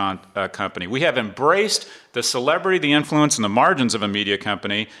media company. We have embraced the celebrity, the influence, and the margins of a media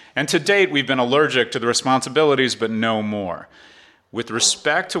company. And to date, we've been allergic to the responsibilities, but no more. With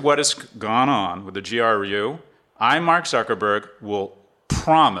respect to what has gone on with the GRU, I, Mark Zuckerberg, will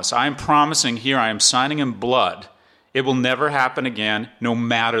promise, I am promising here, I am signing in blood, it will never happen again, no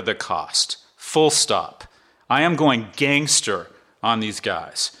matter the cost. Full stop. I am going gangster on these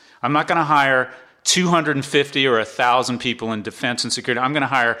guys. I'm not going to hire 250 or 1,000 people in defense and security. I'm going to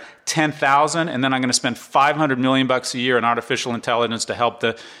hire 10,000, and then I'm going to spend $500 million a year in artificial intelligence to help the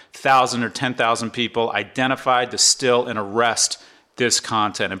 1,000 or 10,000 people identify, distill, and arrest this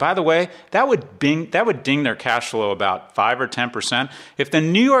content. And by the way, that would ding their cash flow about 5 or 10%. If the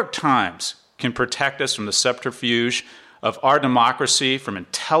New York Times can protect us from the subterfuge of our democracy, from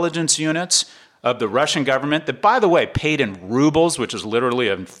intelligence units of the Russian government that, by the way, paid in rubles, which is literally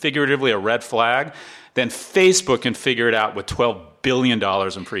and figuratively a red flag, then Facebook can figure it out with $12 billion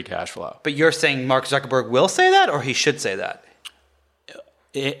in free cash flow. But you're saying Mark Zuckerberg will say that, or he should say that?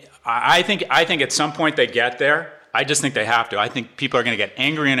 I think at some point they get there. I just think they have to. I think people are going to get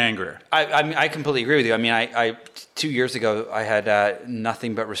angrier and angrier. I completely agree with you. I mean, I 2 years ago, I had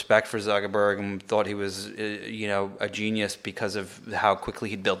nothing but respect for Zuckerberg and thought he was, a genius because of how quickly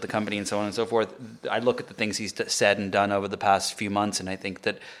he'd built the company and so on and so forth. I look at the things he's said and done over the past few months, and I think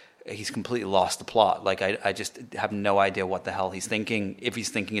that he's completely lost the plot. Like, I just have no idea what the hell he's thinking, if he's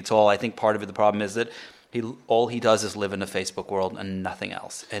thinking at all. I think part of it, the problem is that all he does is live in a Facebook world and nothing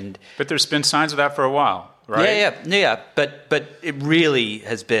else. But there's been signs of that for a while, right? Yeah. But it really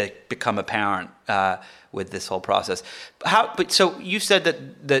has become apparent with this whole process. So you said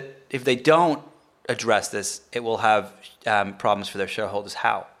that if they don't address this, it will have problems for their shareholders.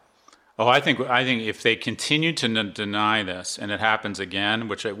 How? Oh, I think if they continue to deny this, and it happens again,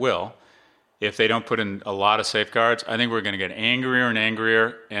 which it will, if they don't put in a lot of safeguards, I think we're going to get angrier and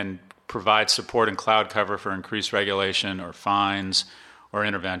angrier and provide support and cloud cover for increased regulation or fines or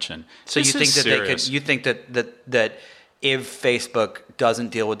intervention. So you think that serious. You think that if Facebook doesn't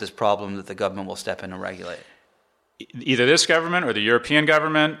deal with this problem, that the government will step in and regulate it? Either this government or the European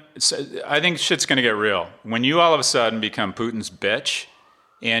government. I think shit's going to get real. When you all of a sudden become Putin's bitch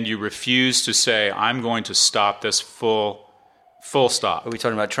and you refuse to say, I'm going to stop this full stop. Are we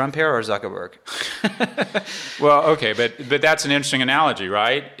talking about Trump here or Zuckerberg? Well, okay, but that's an interesting analogy,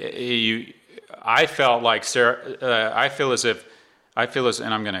 right? I felt like I feel as,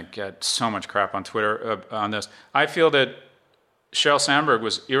 and I'm going to get so much crap on Twitter on this. I feel that Sheryl Sandberg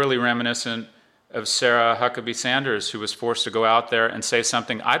was eerily reminiscent of Sarah Huckabee Sanders, who was forced to go out there and say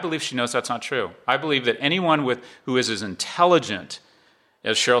something. I believe she knows that's not true. I believe that anyone who is as intelligent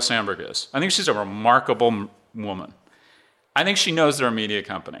as Sheryl Sandberg is, I think she's a remarkable woman. I think she knows they're a media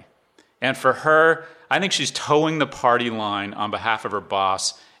company. And for her, I think she's towing the party line on behalf of her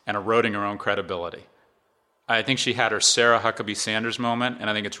boss and eroding her own credibility. I think she had her Sarah Huckabee Sanders moment, and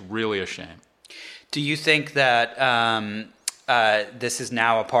I think it's really a shame. Do you think that this is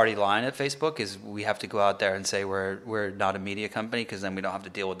now a party line at Facebook? Is we have to go out there and say we're not a media company because then we don't have to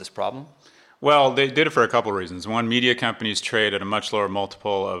deal with this problem? Well, they did it for a couple of reasons. One, media companies trade at a much lower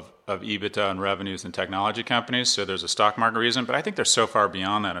multiple of EBITDA and revenues than technology companies, so there's a stock market reason. But I think they're so far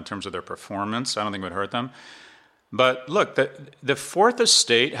beyond that in terms of their performance. I don't think it would hurt them. But look, the fourth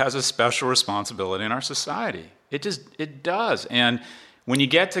estate has a special responsibility in our society. It does. And when you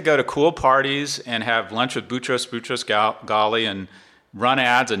get to go to cool parties and have lunch with Boutros Ghali and run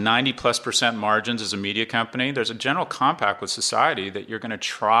ads at 90+% margins as a media company, there's a general compact with society that you're going to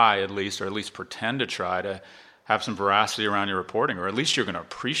try at least pretend to try to have some veracity around your reporting, or at least you're going to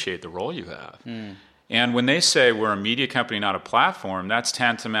appreciate the role you have. And when they say we're a media company, not a platform, that's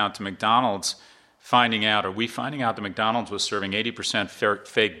tantamount to McDonald's finding out that McDonald's was serving 80%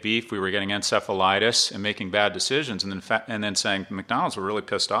 fake beef, we were getting encephalitis and making bad decisions, and then saying, McDonald's, we're really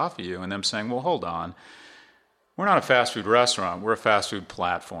pissed off at you, and them saying, well, hold on. We're not a fast food restaurant. We're a fast food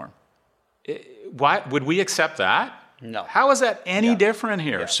platform. Why would we accept that? No. How is that any different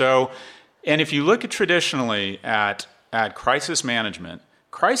here? Yeah. So, and if you look at traditionally at crisis management,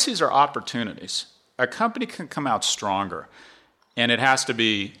 crises are opportunities. A company can come out stronger, and it has to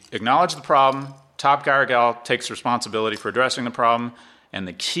be acknowledge the problem. Top guy or gal takes responsibility for addressing the problem, and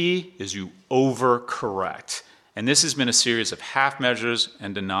the key is you overcorrect. And this has been a series of half measures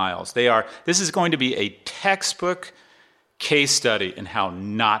and denials. This is going to be a textbook case study in how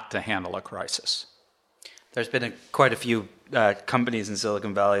not to handle a crisis. There's been quite a few companies in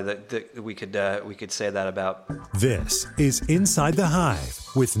Silicon Valley that we could say that about. This is Inside the Hive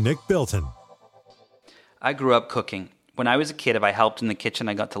with Nick Bilton. I grew up cooking. When I was a kid, if I helped in the kitchen,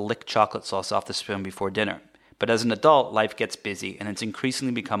 I got to lick chocolate sauce off the spoon before dinner. But as an adult, life gets busy, and it's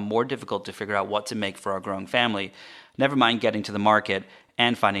increasingly become more difficult to figure out what to make for our growing family, never mind getting to the market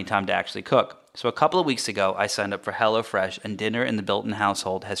and finding time to actually cook. So a couple of weeks ago, I signed up for HelloFresh, and dinner in the Bilton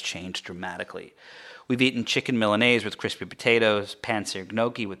household has changed dramatically. We've eaten chicken Milanese with crispy potatoes, pan-seared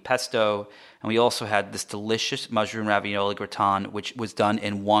gnocchi with pesto, and we also had this delicious mushroom ravioli gratin, which was done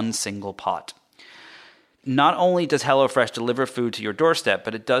in one single pot. Not only does HelloFresh deliver food to your doorstep,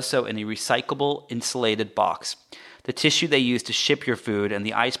 but it does so in a recyclable, insulated box. The tissue they use to ship your food and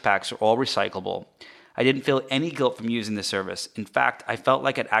the ice packs are all recyclable. I didn't feel any guilt from using the service. In fact, I felt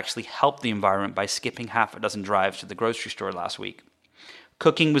like it actually helped the environment by skipping half a dozen drives to the grocery store last week.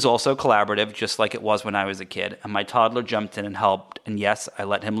 Cooking was also collaborative, just like it was when I was a kid, and my toddler jumped in and helped, and yes, I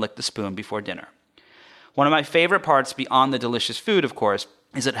let him lick the spoon before dinner. One of my favorite parts, beyond the delicious food, of course,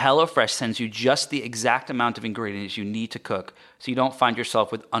 is that HelloFresh sends you just the exact amount of ingredients you need to cook so you don't find yourself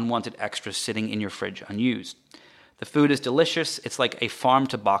with unwanted extras sitting in your fridge unused. The food is delicious. It's like a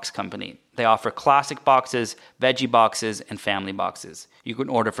farm-to-box company. They offer classic boxes, veggie boxes, and family boxes. You can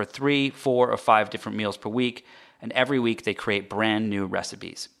order for 3, 4, or 5 different meals per week, and every week they create brand new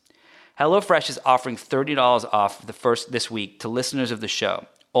recipes. HelloFresh is offering $30 off this week to listeners of the show.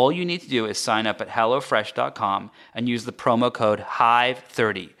 All you need to do is sign up at HelloFresh.com and use the promo code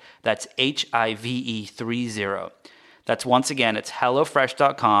HIVE30. That's HIVE30. That's once again, it's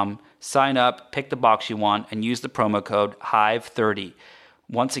HelloFresh.com. Sign up, pick the box you want, and use the promo code HIVE30.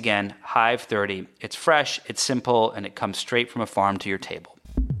 Once again, HIVE30. It's fresh, it's simple, and it comes straight from a farm to your table.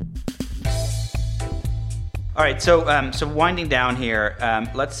 All right, so winding down here,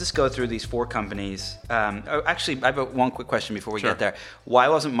 let's just go through these 4 companies. Actually, I have one quick question before we get there. Why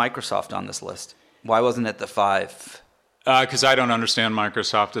wasn't Microsoft on this list? Why wasn't it the 5? Because I don't understand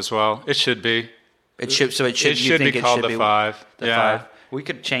Microsoft as well. It should be. It should be called the 5. The 5. We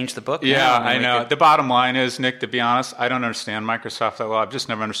could change the book. Yeah, I know. The bottom line is, Nick, to be honest, I don't understand Microsoft that well. I've just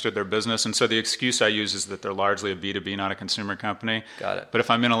never understood their business. And so the excuse I use is that they're largely a B2B, not a consumer company. Got it. But if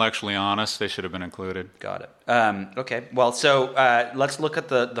I'm intellectually honest, they should have been included. Got it. Okay. Well, so let's look at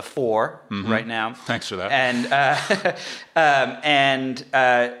the 4 right now. Thanks for that. And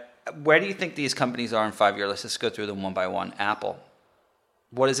where do you think these companies are in 5 years? Let's just go through them one by one. Apple.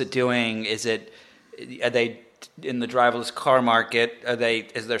 What is it doing? Are they in the driverless car market?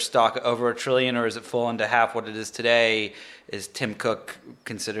 Is their stock over $1 trillion, or is it fallen to half what it is today? Is Tim Cook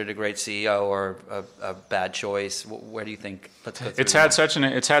considered a great CEO or a bad choice? Where do you think? Let's go through. It's had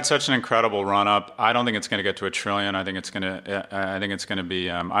such an incredible run up. I don't think it's going to get to $1 trillion. I think it's going to be.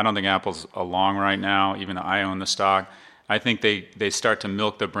 I don't think Apple's along right now. Even though I own the stock, I think they start to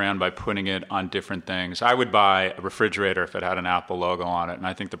milk the brand by putting it on different things. I would buy a refrigerator if it had an Apple logo on it, and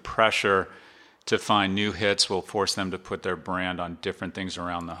I think the pressure to find new hits will force them to put their brand on different things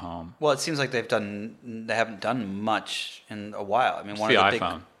around the home. Well, it seems like they haven't done much in a while. I mean, the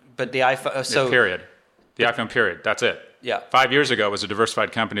iPhone. But the iPhone. So period. The iPhone. Period. That's it. Yeah. 5 years ago, it was a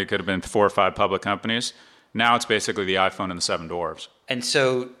diversified company. It could have been 4 or 5 public companies. Now it's basically the iPhone and the 7 dwarfs. And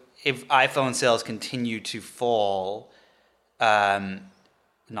so, if iPhone sales continue to fall, not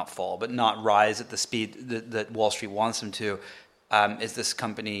rise at the speed that Wall Street wants them to, is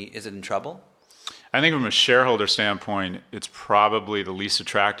it in trouble? I think from a shareholder standpoint, it's probably the least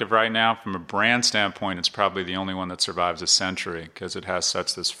attractive right now. From a brand standpoint, it's probably the only one that survives a century because it has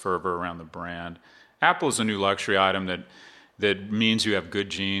such this fervor around the brand. Apple is a new luxury item that means you have good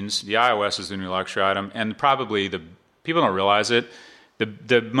genes. The iOS is a new luxury item, and probably people don't realize it.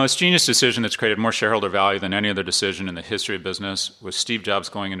 The most genius decision that's created more shareholder value than any other decision in the history of business was Steve Jobs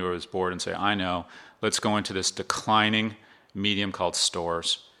going into his board and say, I know, let's go into this declining medium called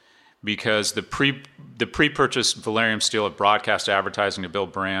stores. Because the pre-purchased Valerium steel of broadcast advertising to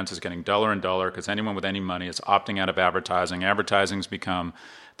build brands is getting duller and duller because anyone with any money is opting out of advertising. Advertising's become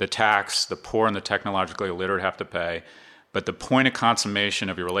the tax the poor and the technologically illiterate have to pay. But the point of consummation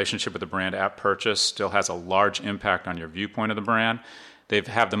of your relationship with the brand at purchase still has a large impact on your viewpoint of the brand. They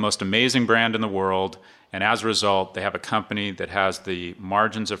have the most amazing brand in the world, and as a result, they have a company that has the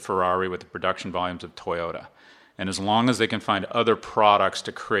margins of Ferrari with the production volumes of Toyota. And as long as they can find other products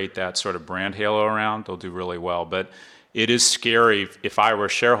to create that sort of brand halo around, they'll do really well. But it is scary, if I were a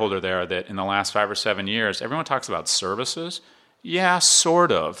shareholder there, that in the last 5 or 7 years, everyone talks about services. Yeah,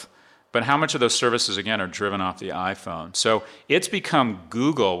 sort of. But how much of those services, again, are driven off the iPhone? So it's become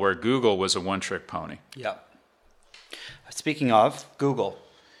Google, where Google was a one-trick pony. Yeah. Speaking of Google.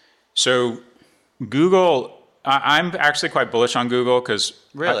 So Google... I'm actually quite bullish on Google because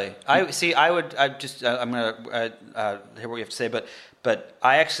really, I'm going to hear what you have to say, but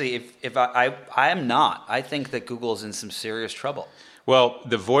I actually, I am not. I think that Google's in some serious trouble. Well,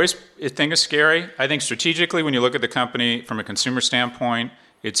 the voice thing is scary. I think strategically, when you look at the company from a consumer standpoint,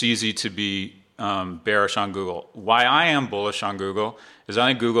 it's easy to be bearish on Google. Why I am bullish on Google is I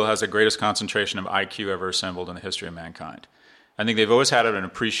think Google has the greatest concentration of IQ ever assembled in the history of mankind. I think they've always had an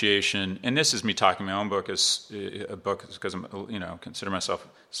appreciation, and this is me talking my own book as a book because I'm, consider myself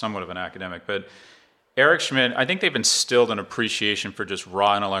somewhat of an academic. But Eric Schmidt, I think they've instilled an appreciation for just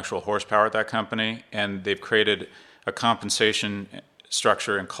raw intellectual horsepower at that company, and they've created a compensation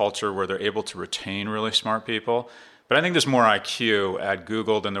structure and culture where they're able to retain really smart people. But I think there's more IQ at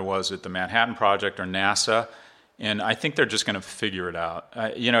Google than there was at the Manhattan Project or NASA. And I think they're just going to figure it out.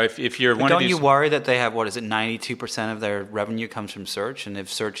 If you're one of these... Don't you worry that they have, 92% of their revenue comes from search? And if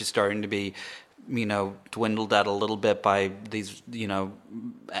search is starting to be, dwindled out a little bit by these,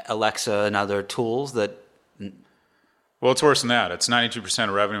 Alexa and other tools that... Well, it's worse than that. It's 92%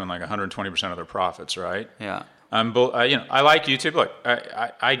 of revenue and like 120% of their profits, right? Yeah. I like YouTube. Look,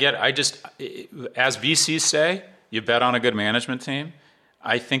 I get it. As VCs say, you bet on a good management team.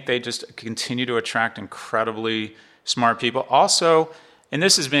 I think they just continue to attract incredibly smart people. Also, and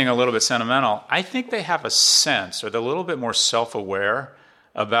this is being a little bit sentimental, I think they have a sense, or they're a little bit more self-aware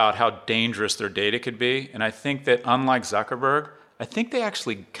about how dangerous their data could be. And I think that unlike Zuckerberg, I think they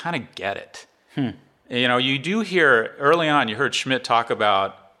actually kind of get it. You do hear, early on, you heard Schmidt talk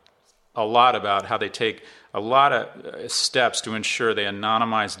a lot about how they take a lot of steps to ensure they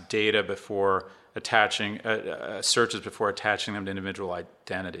anonymize data before attaching searches before attaching them to individual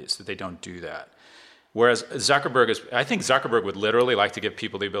identities, that they don't do that. Whereas I think Zuckerberg would literally like to give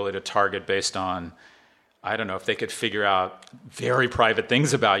people the ability to target based on, I don't know, if they could figure out very private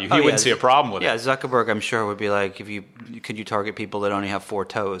things about you. He wouldn't see a problem with it. Yeah, Zuckerberg, I'm sure, would be like, could you target people that only have 4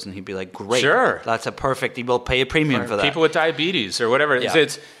 toes? And he'd be like, great. Sure. That's a perfect, he will pay a premium for that. People with diabetes or whatever. Yeah.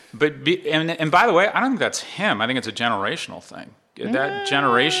 And by the way, I don't think that's him. I think it's a generational thing. That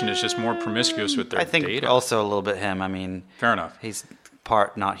generation is just more promiscuous with their data. I think also a little bit him. I mean, fair enough. He's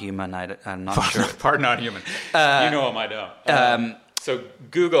part not human. I'm not sure. Part not human. You know him, I don't. So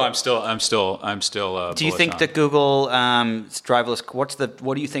Google, I'm still. Do you think that Google driverless?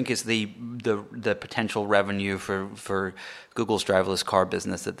 What do you think is the potential revenue for Google's driverless car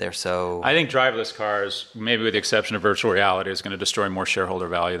business that they're so? I think driverless cars, maybe with the exception of virtual reality, is going to destroy more shareholder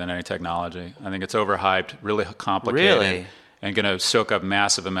value than any technology. I think it's overhyped, really complicated, and going to soak up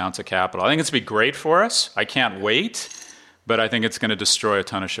massive amounts of capital. I think it's going to be great for us. I can't wait, but I think it's going to destroy a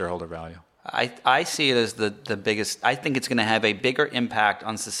ton of shareholder value. I see it as the biggest. I think it's going to have a bigger impact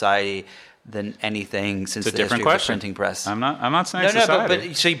on society than anything since the history of the printing press. I'm not saying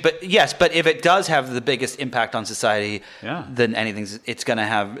society. But if it does have the biggest impact on society than anything, it's going to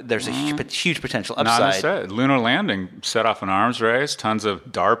have. There's a huge potential upside. Not lunar landing set off an arms race. Tons of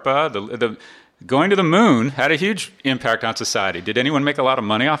DARPA. The going to the moon had a huge impact on society. Did anyone make a lot of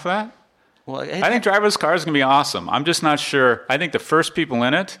money off of that? Well, I think driverless cars are going to be awesome. I'm just not sure. I think the first people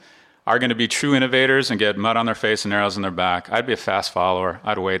in it are going to be true innovators and get mud on their face and arrows in their back. I'd be a fast follower.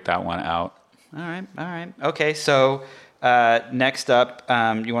 I'd wait that one out. All right. Okay, so next up,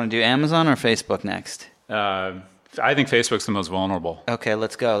 you want to do Amazon or Facebook next? I think Facebook's the most vulnerable. Okay,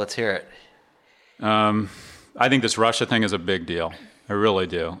 let's go. Let's hear it. I think this Russia thing is a big deal. I really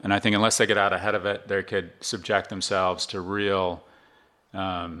do. And I think unless they get out ahead of it, they could subject themselves to real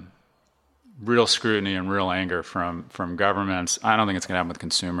scrutiny and real anger from governments. I don't think it's going to happen with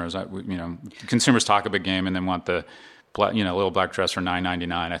consumers. Consumers talk a big game and then want the little black dress for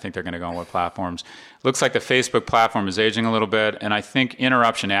 $9.99. I think they're going to go on with platforms. Looks like the Facebook platform is aging a little bit, and I think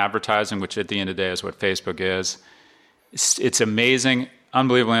interruption advertising, which at the end of the day is what Facebook is, it's amazing,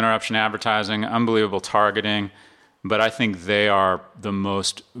 unbelievable interruption advertising, unbelievable targeting, but I think they are the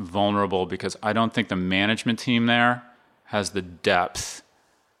most vulnerable because I don't think the management team there has the depth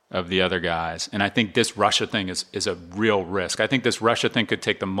of the other guys. And I think this Russia thing is a real risk. I think this Russia thing could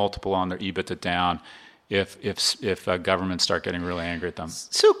take the multiple on their EBITDA down if governments start getting really angry at them.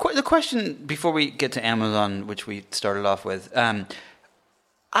 So the question, before we get to Amazon, which we started off with,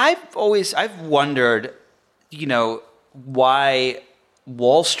 I've wondered, why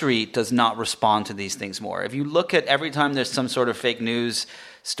Wall Street does not respond to these things more. If you look at every time there's some sort of fake news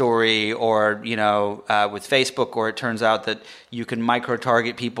story or, with Facebook, or it turns out that you can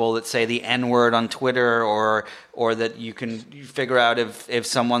micro-target people that say the N-word on Twitter or that you can figure out if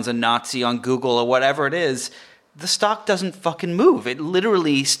someone's a Nazi on Google or whatever it is, the stock doesn't fucking move. It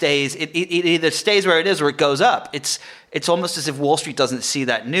literally stays, it either stays where it is or it goes up. It's almost as if Wall Street doesn't see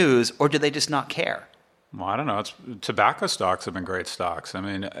that news, or do they just not care? Well, I don't know. Tobacco stocks have been great stocks. I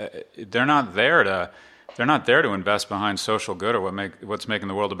mean, they're not there to invest behind social good or what's making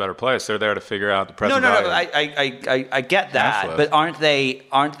the world a better place. They're there to figure out the present value. No. I get that, but aren't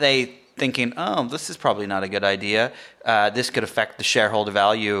they thinking, oh, this is probably not a good idea. This could affect the shareholder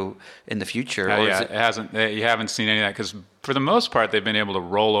value in the future. It hasn't. You haven't seen any of that because for the most part they've been able to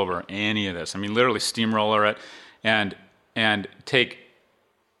roll over any of this. I mean, literally steamroller it and take.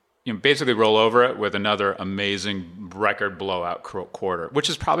 Basically roll over it with another amazing record blowout quarter, which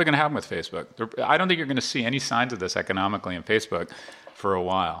is probably going to happen with Facebook. I don't think you're going to see any signs of this economically in Facebook for a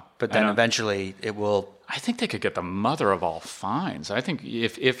while. But then eventually it will... I think they could get the mother of all fines. I think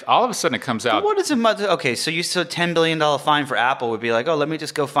if all of a sudden it comes out... But what is a mother... Okay, so you said $10 billion fine for Apple would be like, oh, let me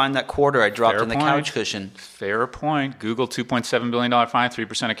just go find that quarter I dropped in the couch cushion. Fair point. Google, $2.7 billion fine,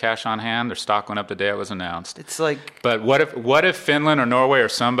 3% of cash on hand. Their stock went up the day it was announced. It's like... But what if Finland or Norway or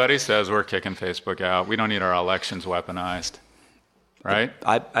somebody says, we're kicking Facebook out. We don't need our elections weaponized. Right?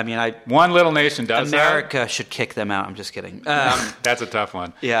 One little nation does America should kick them out. I'm just kidding. That's a tough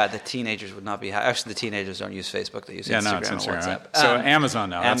one. Yeah, the teenagers would not be... Actually, the teenagers don't use Facebook. They use Instagram it's and WhatsApp. Right? So Amazon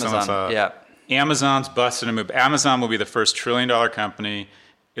now. Amazon, Amazon's busted a move. Amazon will be the first trillion-dollar company.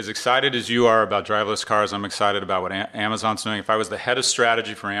 As excited as you are about driverless cars, I'm excited about what Amazon's doing. If I was the head of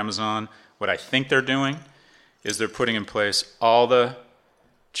strategy for Amazon, what I think they're doing is they're putting in place all the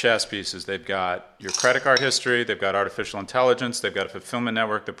chess pieces. They've got your credit card history, they've got artificial intelligence, they've got a fulfillment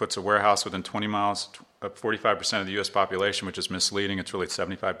network that puts a warehouse within 20 miles of 45% of the U.S. population, which is misleading. It's really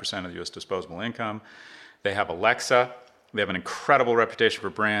 75% of the U.S. disposable income. They have Alexa. They have an incredible reputation for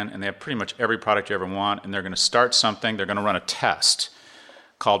brand, and they have pretty much every product you ever want, and they're going to start something. They're going to run a test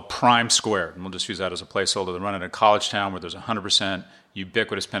called Prime Squared, and we'll just use that as a placeholder. They run it in a college town where there's 100%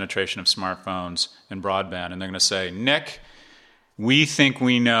 ubiquitous penetration of smartphones and broadband, and they're going to say, Nick, we think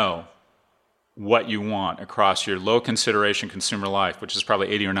we know what you want across your low consideration consumer life, which is probably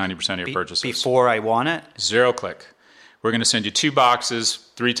 80 or 90% of your purchases. Before I want it? Zero click. We're going to send you 2 boxes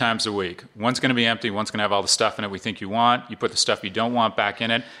 3 times a week. One's going to be empty. One's going to have all the stuff in it we think you want. You put the stuff you don't want back in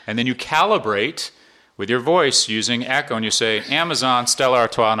it. And then you calibrate with your voice using Echo, and you say, Amazon, Stella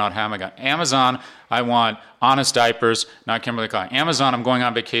Artois, not Hamagon. Amazon, I want Honest Diapers, not Kimberly Clark. Amazon, I'm going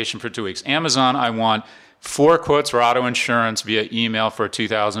on vacation for 2 weeks. Amazon, I want 4 quotes for auto insurance via email for a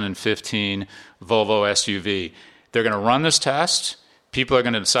 2015 Volvo SUV. They're going to run this test. People are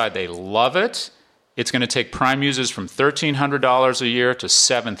going to decide they love it. It's going to take Prime users from $1,300 a year to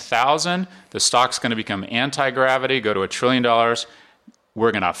 $7,000. The stock's going to become anti-gravity, go to $1 trillion.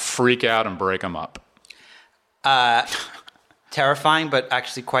 We're going to freak out and break them up. Terrifying, but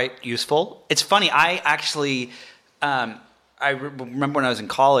actually quite useful. It's funny. I actually, remember when I was in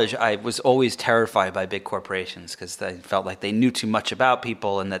college, I was always terrified by big corporations because I felt like they knew too much about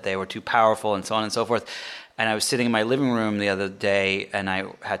people and that they were too powerful and so on and so forth. And I was sitting in my living room the other day and I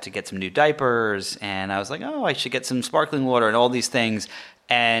had to get some new diapers and I was like, oh, I should get some sparkling water and all these things.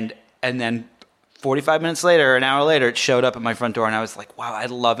 And then 45 minutes later, an hour later, it showed up at my front door and I was like, wow, I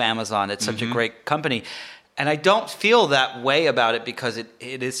love Amazon. It's such a great company. And I don't feel that way about it because it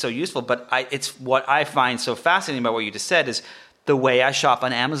is so useful. But it's what I find so fascinating about what you just said is the way I shop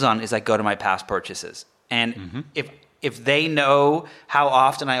on Amazon is I go to my past purchases. And if they know how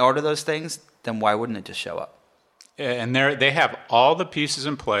often I order those things, then why wouldn't it just show up? And they have all the pieces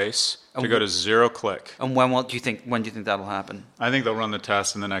in place to go to zero click. And when do you think that'll happen? I think they'll run the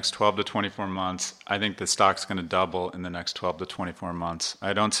test in the next 12 to 24 months. I think the stock's going to double in the next 12 to 24 months.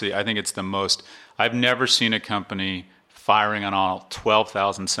 I think it's the most, I've never seen a company firing on all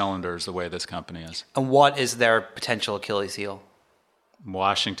 12,000 cylinders the way this company is. And what is their potential Achilles heel?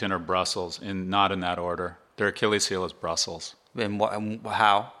 Washington or Brussels, not in that order. Their Achilles heel is Brussels. And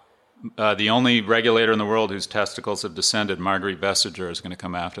how? The only regulator in the world whose testicles have descended, Marguerite Vestager, is going to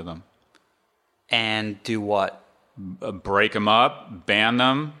come after them. And do what? Break them up, ban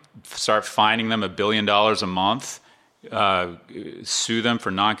them, start fining them $1 billion a month, sue them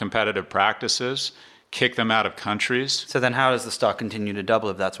for non-competitive practices, kick them out of countries. So then how does the stock continue to double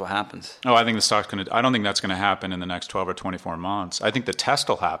if that's what happens? Oh, I think the stock's going to, I don't think that's going to happen in the next 12 or 24 months. I think the test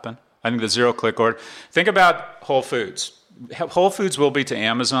will happen. I think the zero-click order. Think about Whole Foods. Whole Foods will be to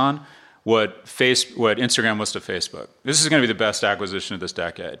Amazon what Instagram was to Facebook. This is going to be the best acquisition of this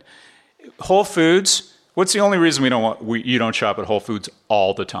decade. Whole Foods, what's the only reason you don't shop at Whole Foods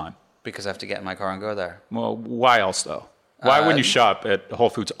all the time? Because I have to get in my car and go there. Well, why else though? Why wouldn't you shop at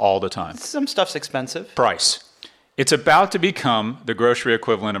Whole Foods all the time? Some stuff's expensive. Price. It's about to become the grocery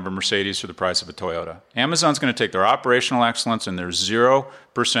equivalent of a Mercedes for the price of a Toyota. Amazon's going to take their operational excellence and their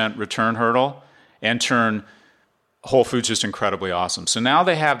 0% return hurdle and turn Whole Foods just incredibly awesome. So now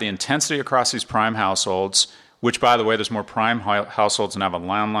they have the intensity across these Prime households, which, by the way, there's more Prime households than have a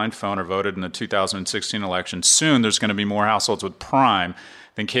landline phone or voted in the 2016 election. Soon there's going to be more households with Prime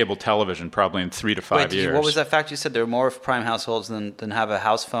than cable television, probably in 3 to 5 years. What was that fact you said? There are more Prime households than have a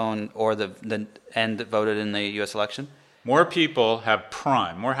house phone or that voted in the U.S. election? More people have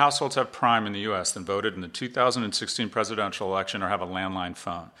Prime. More households have Prime in the U.S. than voted in the 2016 presidential election or have a landline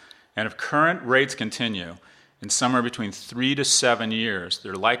phone. And if current rates continue, in somewhere between 3 to 7 years,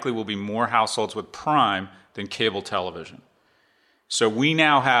 there likely will be more households with Prime than cable television. So we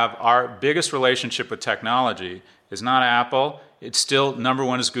now have our biggest relationship with technology is not Apple. It's still number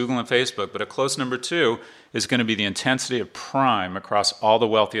one is Google and Facebook, but a close number 2 is going to be the intensity of Prime across all the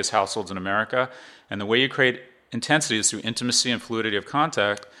wealthiest households in America. And the way you create intensity is through intimacy and fluidity of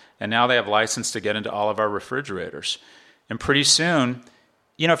contact. And now they have license to get into all of our refrigerators. And pretty soon,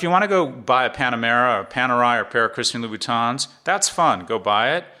 if you want to go buy a Panamera or a Panerai or a pair of Christian Louboutins, that's fun. Go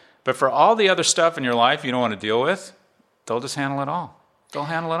buy it. But for all the other stuff in your life you don't want to deal with, they'll just handle it all. They'll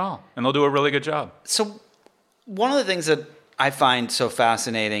handle it all. And they'll do a really good job. So one of the things that I find so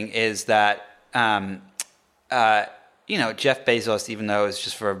fascinating is that, Jeff Bezos, even though it was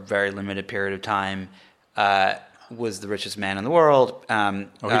just for a very limited period of time, was the richest man in the world.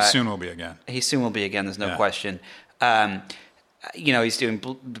 He soon will be again. He soon will be again. There's no question. He's doing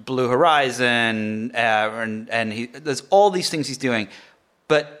Blue Horizon, and there's all these things he's doing.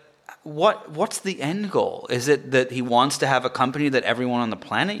 But what's the end goal? Is it that he wants to have a company that everyone on the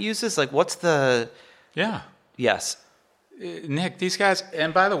planet uses? Like, what's the... Yeah. Yes. Nick, these guys,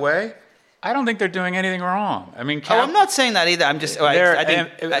 and by the way, I don't think they're doing anything wrong. I mean, I'm not saying that either. I'm just,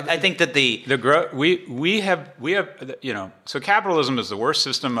 I think that so capitalism is the worst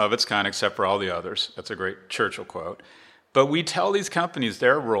system of its kind except for all the others. That's a great Churchill quote. But we tell these companies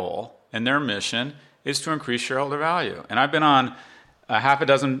their role and their mission is to increase shareholder value. And I've been on a half a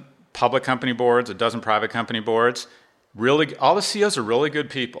dozen public company boards, a dozen private company boards. Really, all the CEOs are really good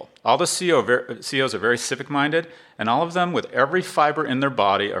people. All the CEOs are very civic-minded, and all of them, with every fiber in their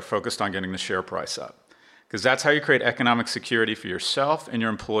body, are focused on getting the share price up. because that's how you create economic security for yourself and your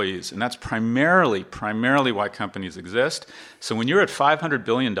employees. And that's primarily why companies exist. So when you're at $500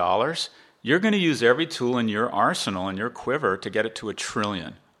 billion, you're going to use every tool in your arsenal, in your quiver, to get it to $1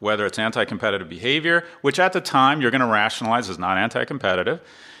 trillion, whether it's anti-competitive behavior, which at the time you're going to rationalize as not anti-competitive.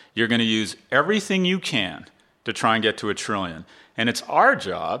 You're going to use everything you can to try and get to $1 trillion. And it's our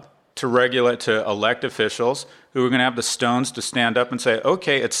job to elect officials who are going to have the stones to stand up and say,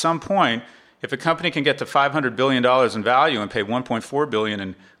 okay, at some point, if a company can get to $500 billion in value and pay $1.4 billion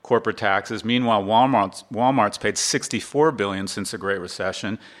in corporate taxes, meanwhile Walmart's paid $64 billion since the Great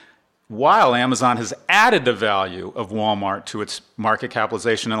Recession, while Amazon has added the value of Walmart to its market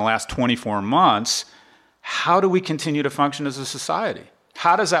capitalization in the last 24 months, how do we continue to function as a society?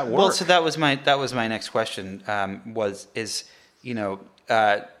 How does that work? Well, so that was my next question.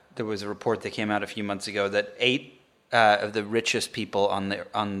 There was a report that came out a few months ago that 8 of the richest people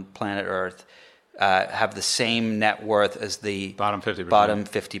on planet Earth have the same net worth as the bottom 50%. Bottom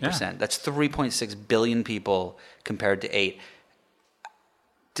 50%. Yeah. That's 3.6 billion people compared to 8.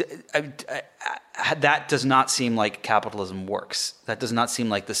 That does not seem like capitalism works. That does not seem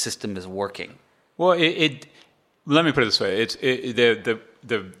like the system is working. Well, let me put it this way: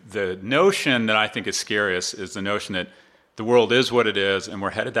 the notion that I think is scariest is the notion that the world is what it is and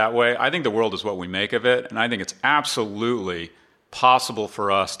we're headed that way. I think the world is what we make of it, and I think it's absolutely possible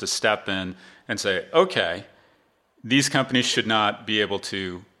for us to step in and say, okay, these companies should not be able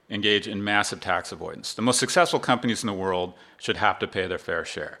to engage in massive tax avoidance. The most successful companies in the world should have to pay their fair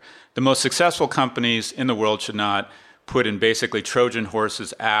share. The most successful companies in the world should not put in basically Trojan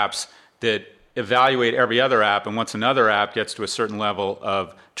horses apps that evaluate every other app, and once another app gets to a certain level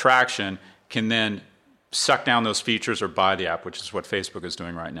of traction, can then suck down those features or buy the app, which is what Facebook is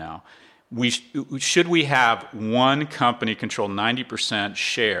doing right now. Should we have one company control 90%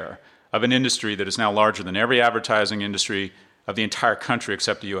 share of an industry that is now larger than every advertising industry of the entire country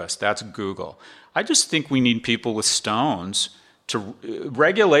except the U.S.? That's Google. I just think we need people with stones to...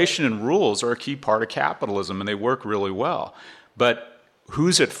 Regulation and rules are a key part of capitalism, and they work really well. But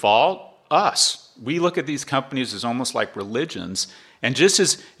who's at fault? Us. We look at these companies as almost like religions. And just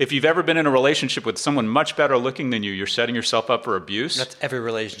as if you've ever been in a relationship with someone much better looking than you're setting yourself up for abuse. That's every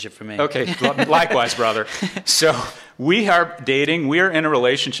relationship for me. Okay, likewise, brother. So we are dating, we are in a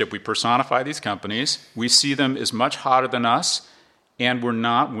relationship. We personify these companies. We see them as much hotter than us, and we're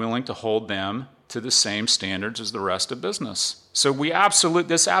not willing to hold them to the same standards as the rest of business. So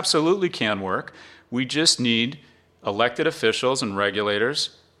this absolutely can work. We just need elected officials and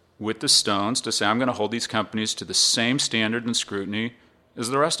regulators with the stones to say, I'm going to hold these companies to the same standard and scrutiny as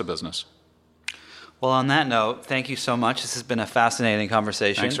the rest of business. Well, on that note, thank you so much. This has been a fascinating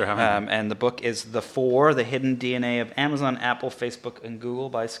conversation. Thanks for having me. And the book is The Four, The Hidden DNA of Amazon, Apple, Facebook, and Google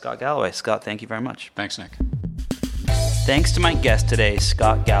by Scott Galloway. Scott, thank you very much. Thanks, Nick. Thanks to my guest today,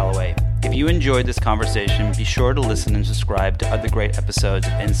 Scott Galloway. If you enjoyed this conversation, be sure to listen and subscribe to other great episodes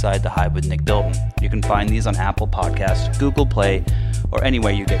of Inside the Hive with Nick Bilton. You can find these on Apple Podcasts, Google Play, or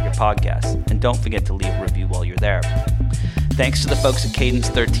anywhere you get your podcasts. And don't forget to leave a review while you're there. Thanks to the folks at Cadence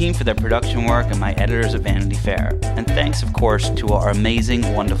 13 for their production work and my editors at Vanity Fair. And thanks, of course, to our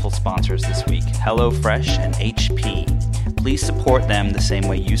amazing, wonderful sponsors this week, HelloFresh and HP. Please support them the same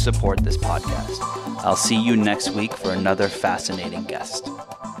way you support this podcast. I'll see you next week for another fascinating guest.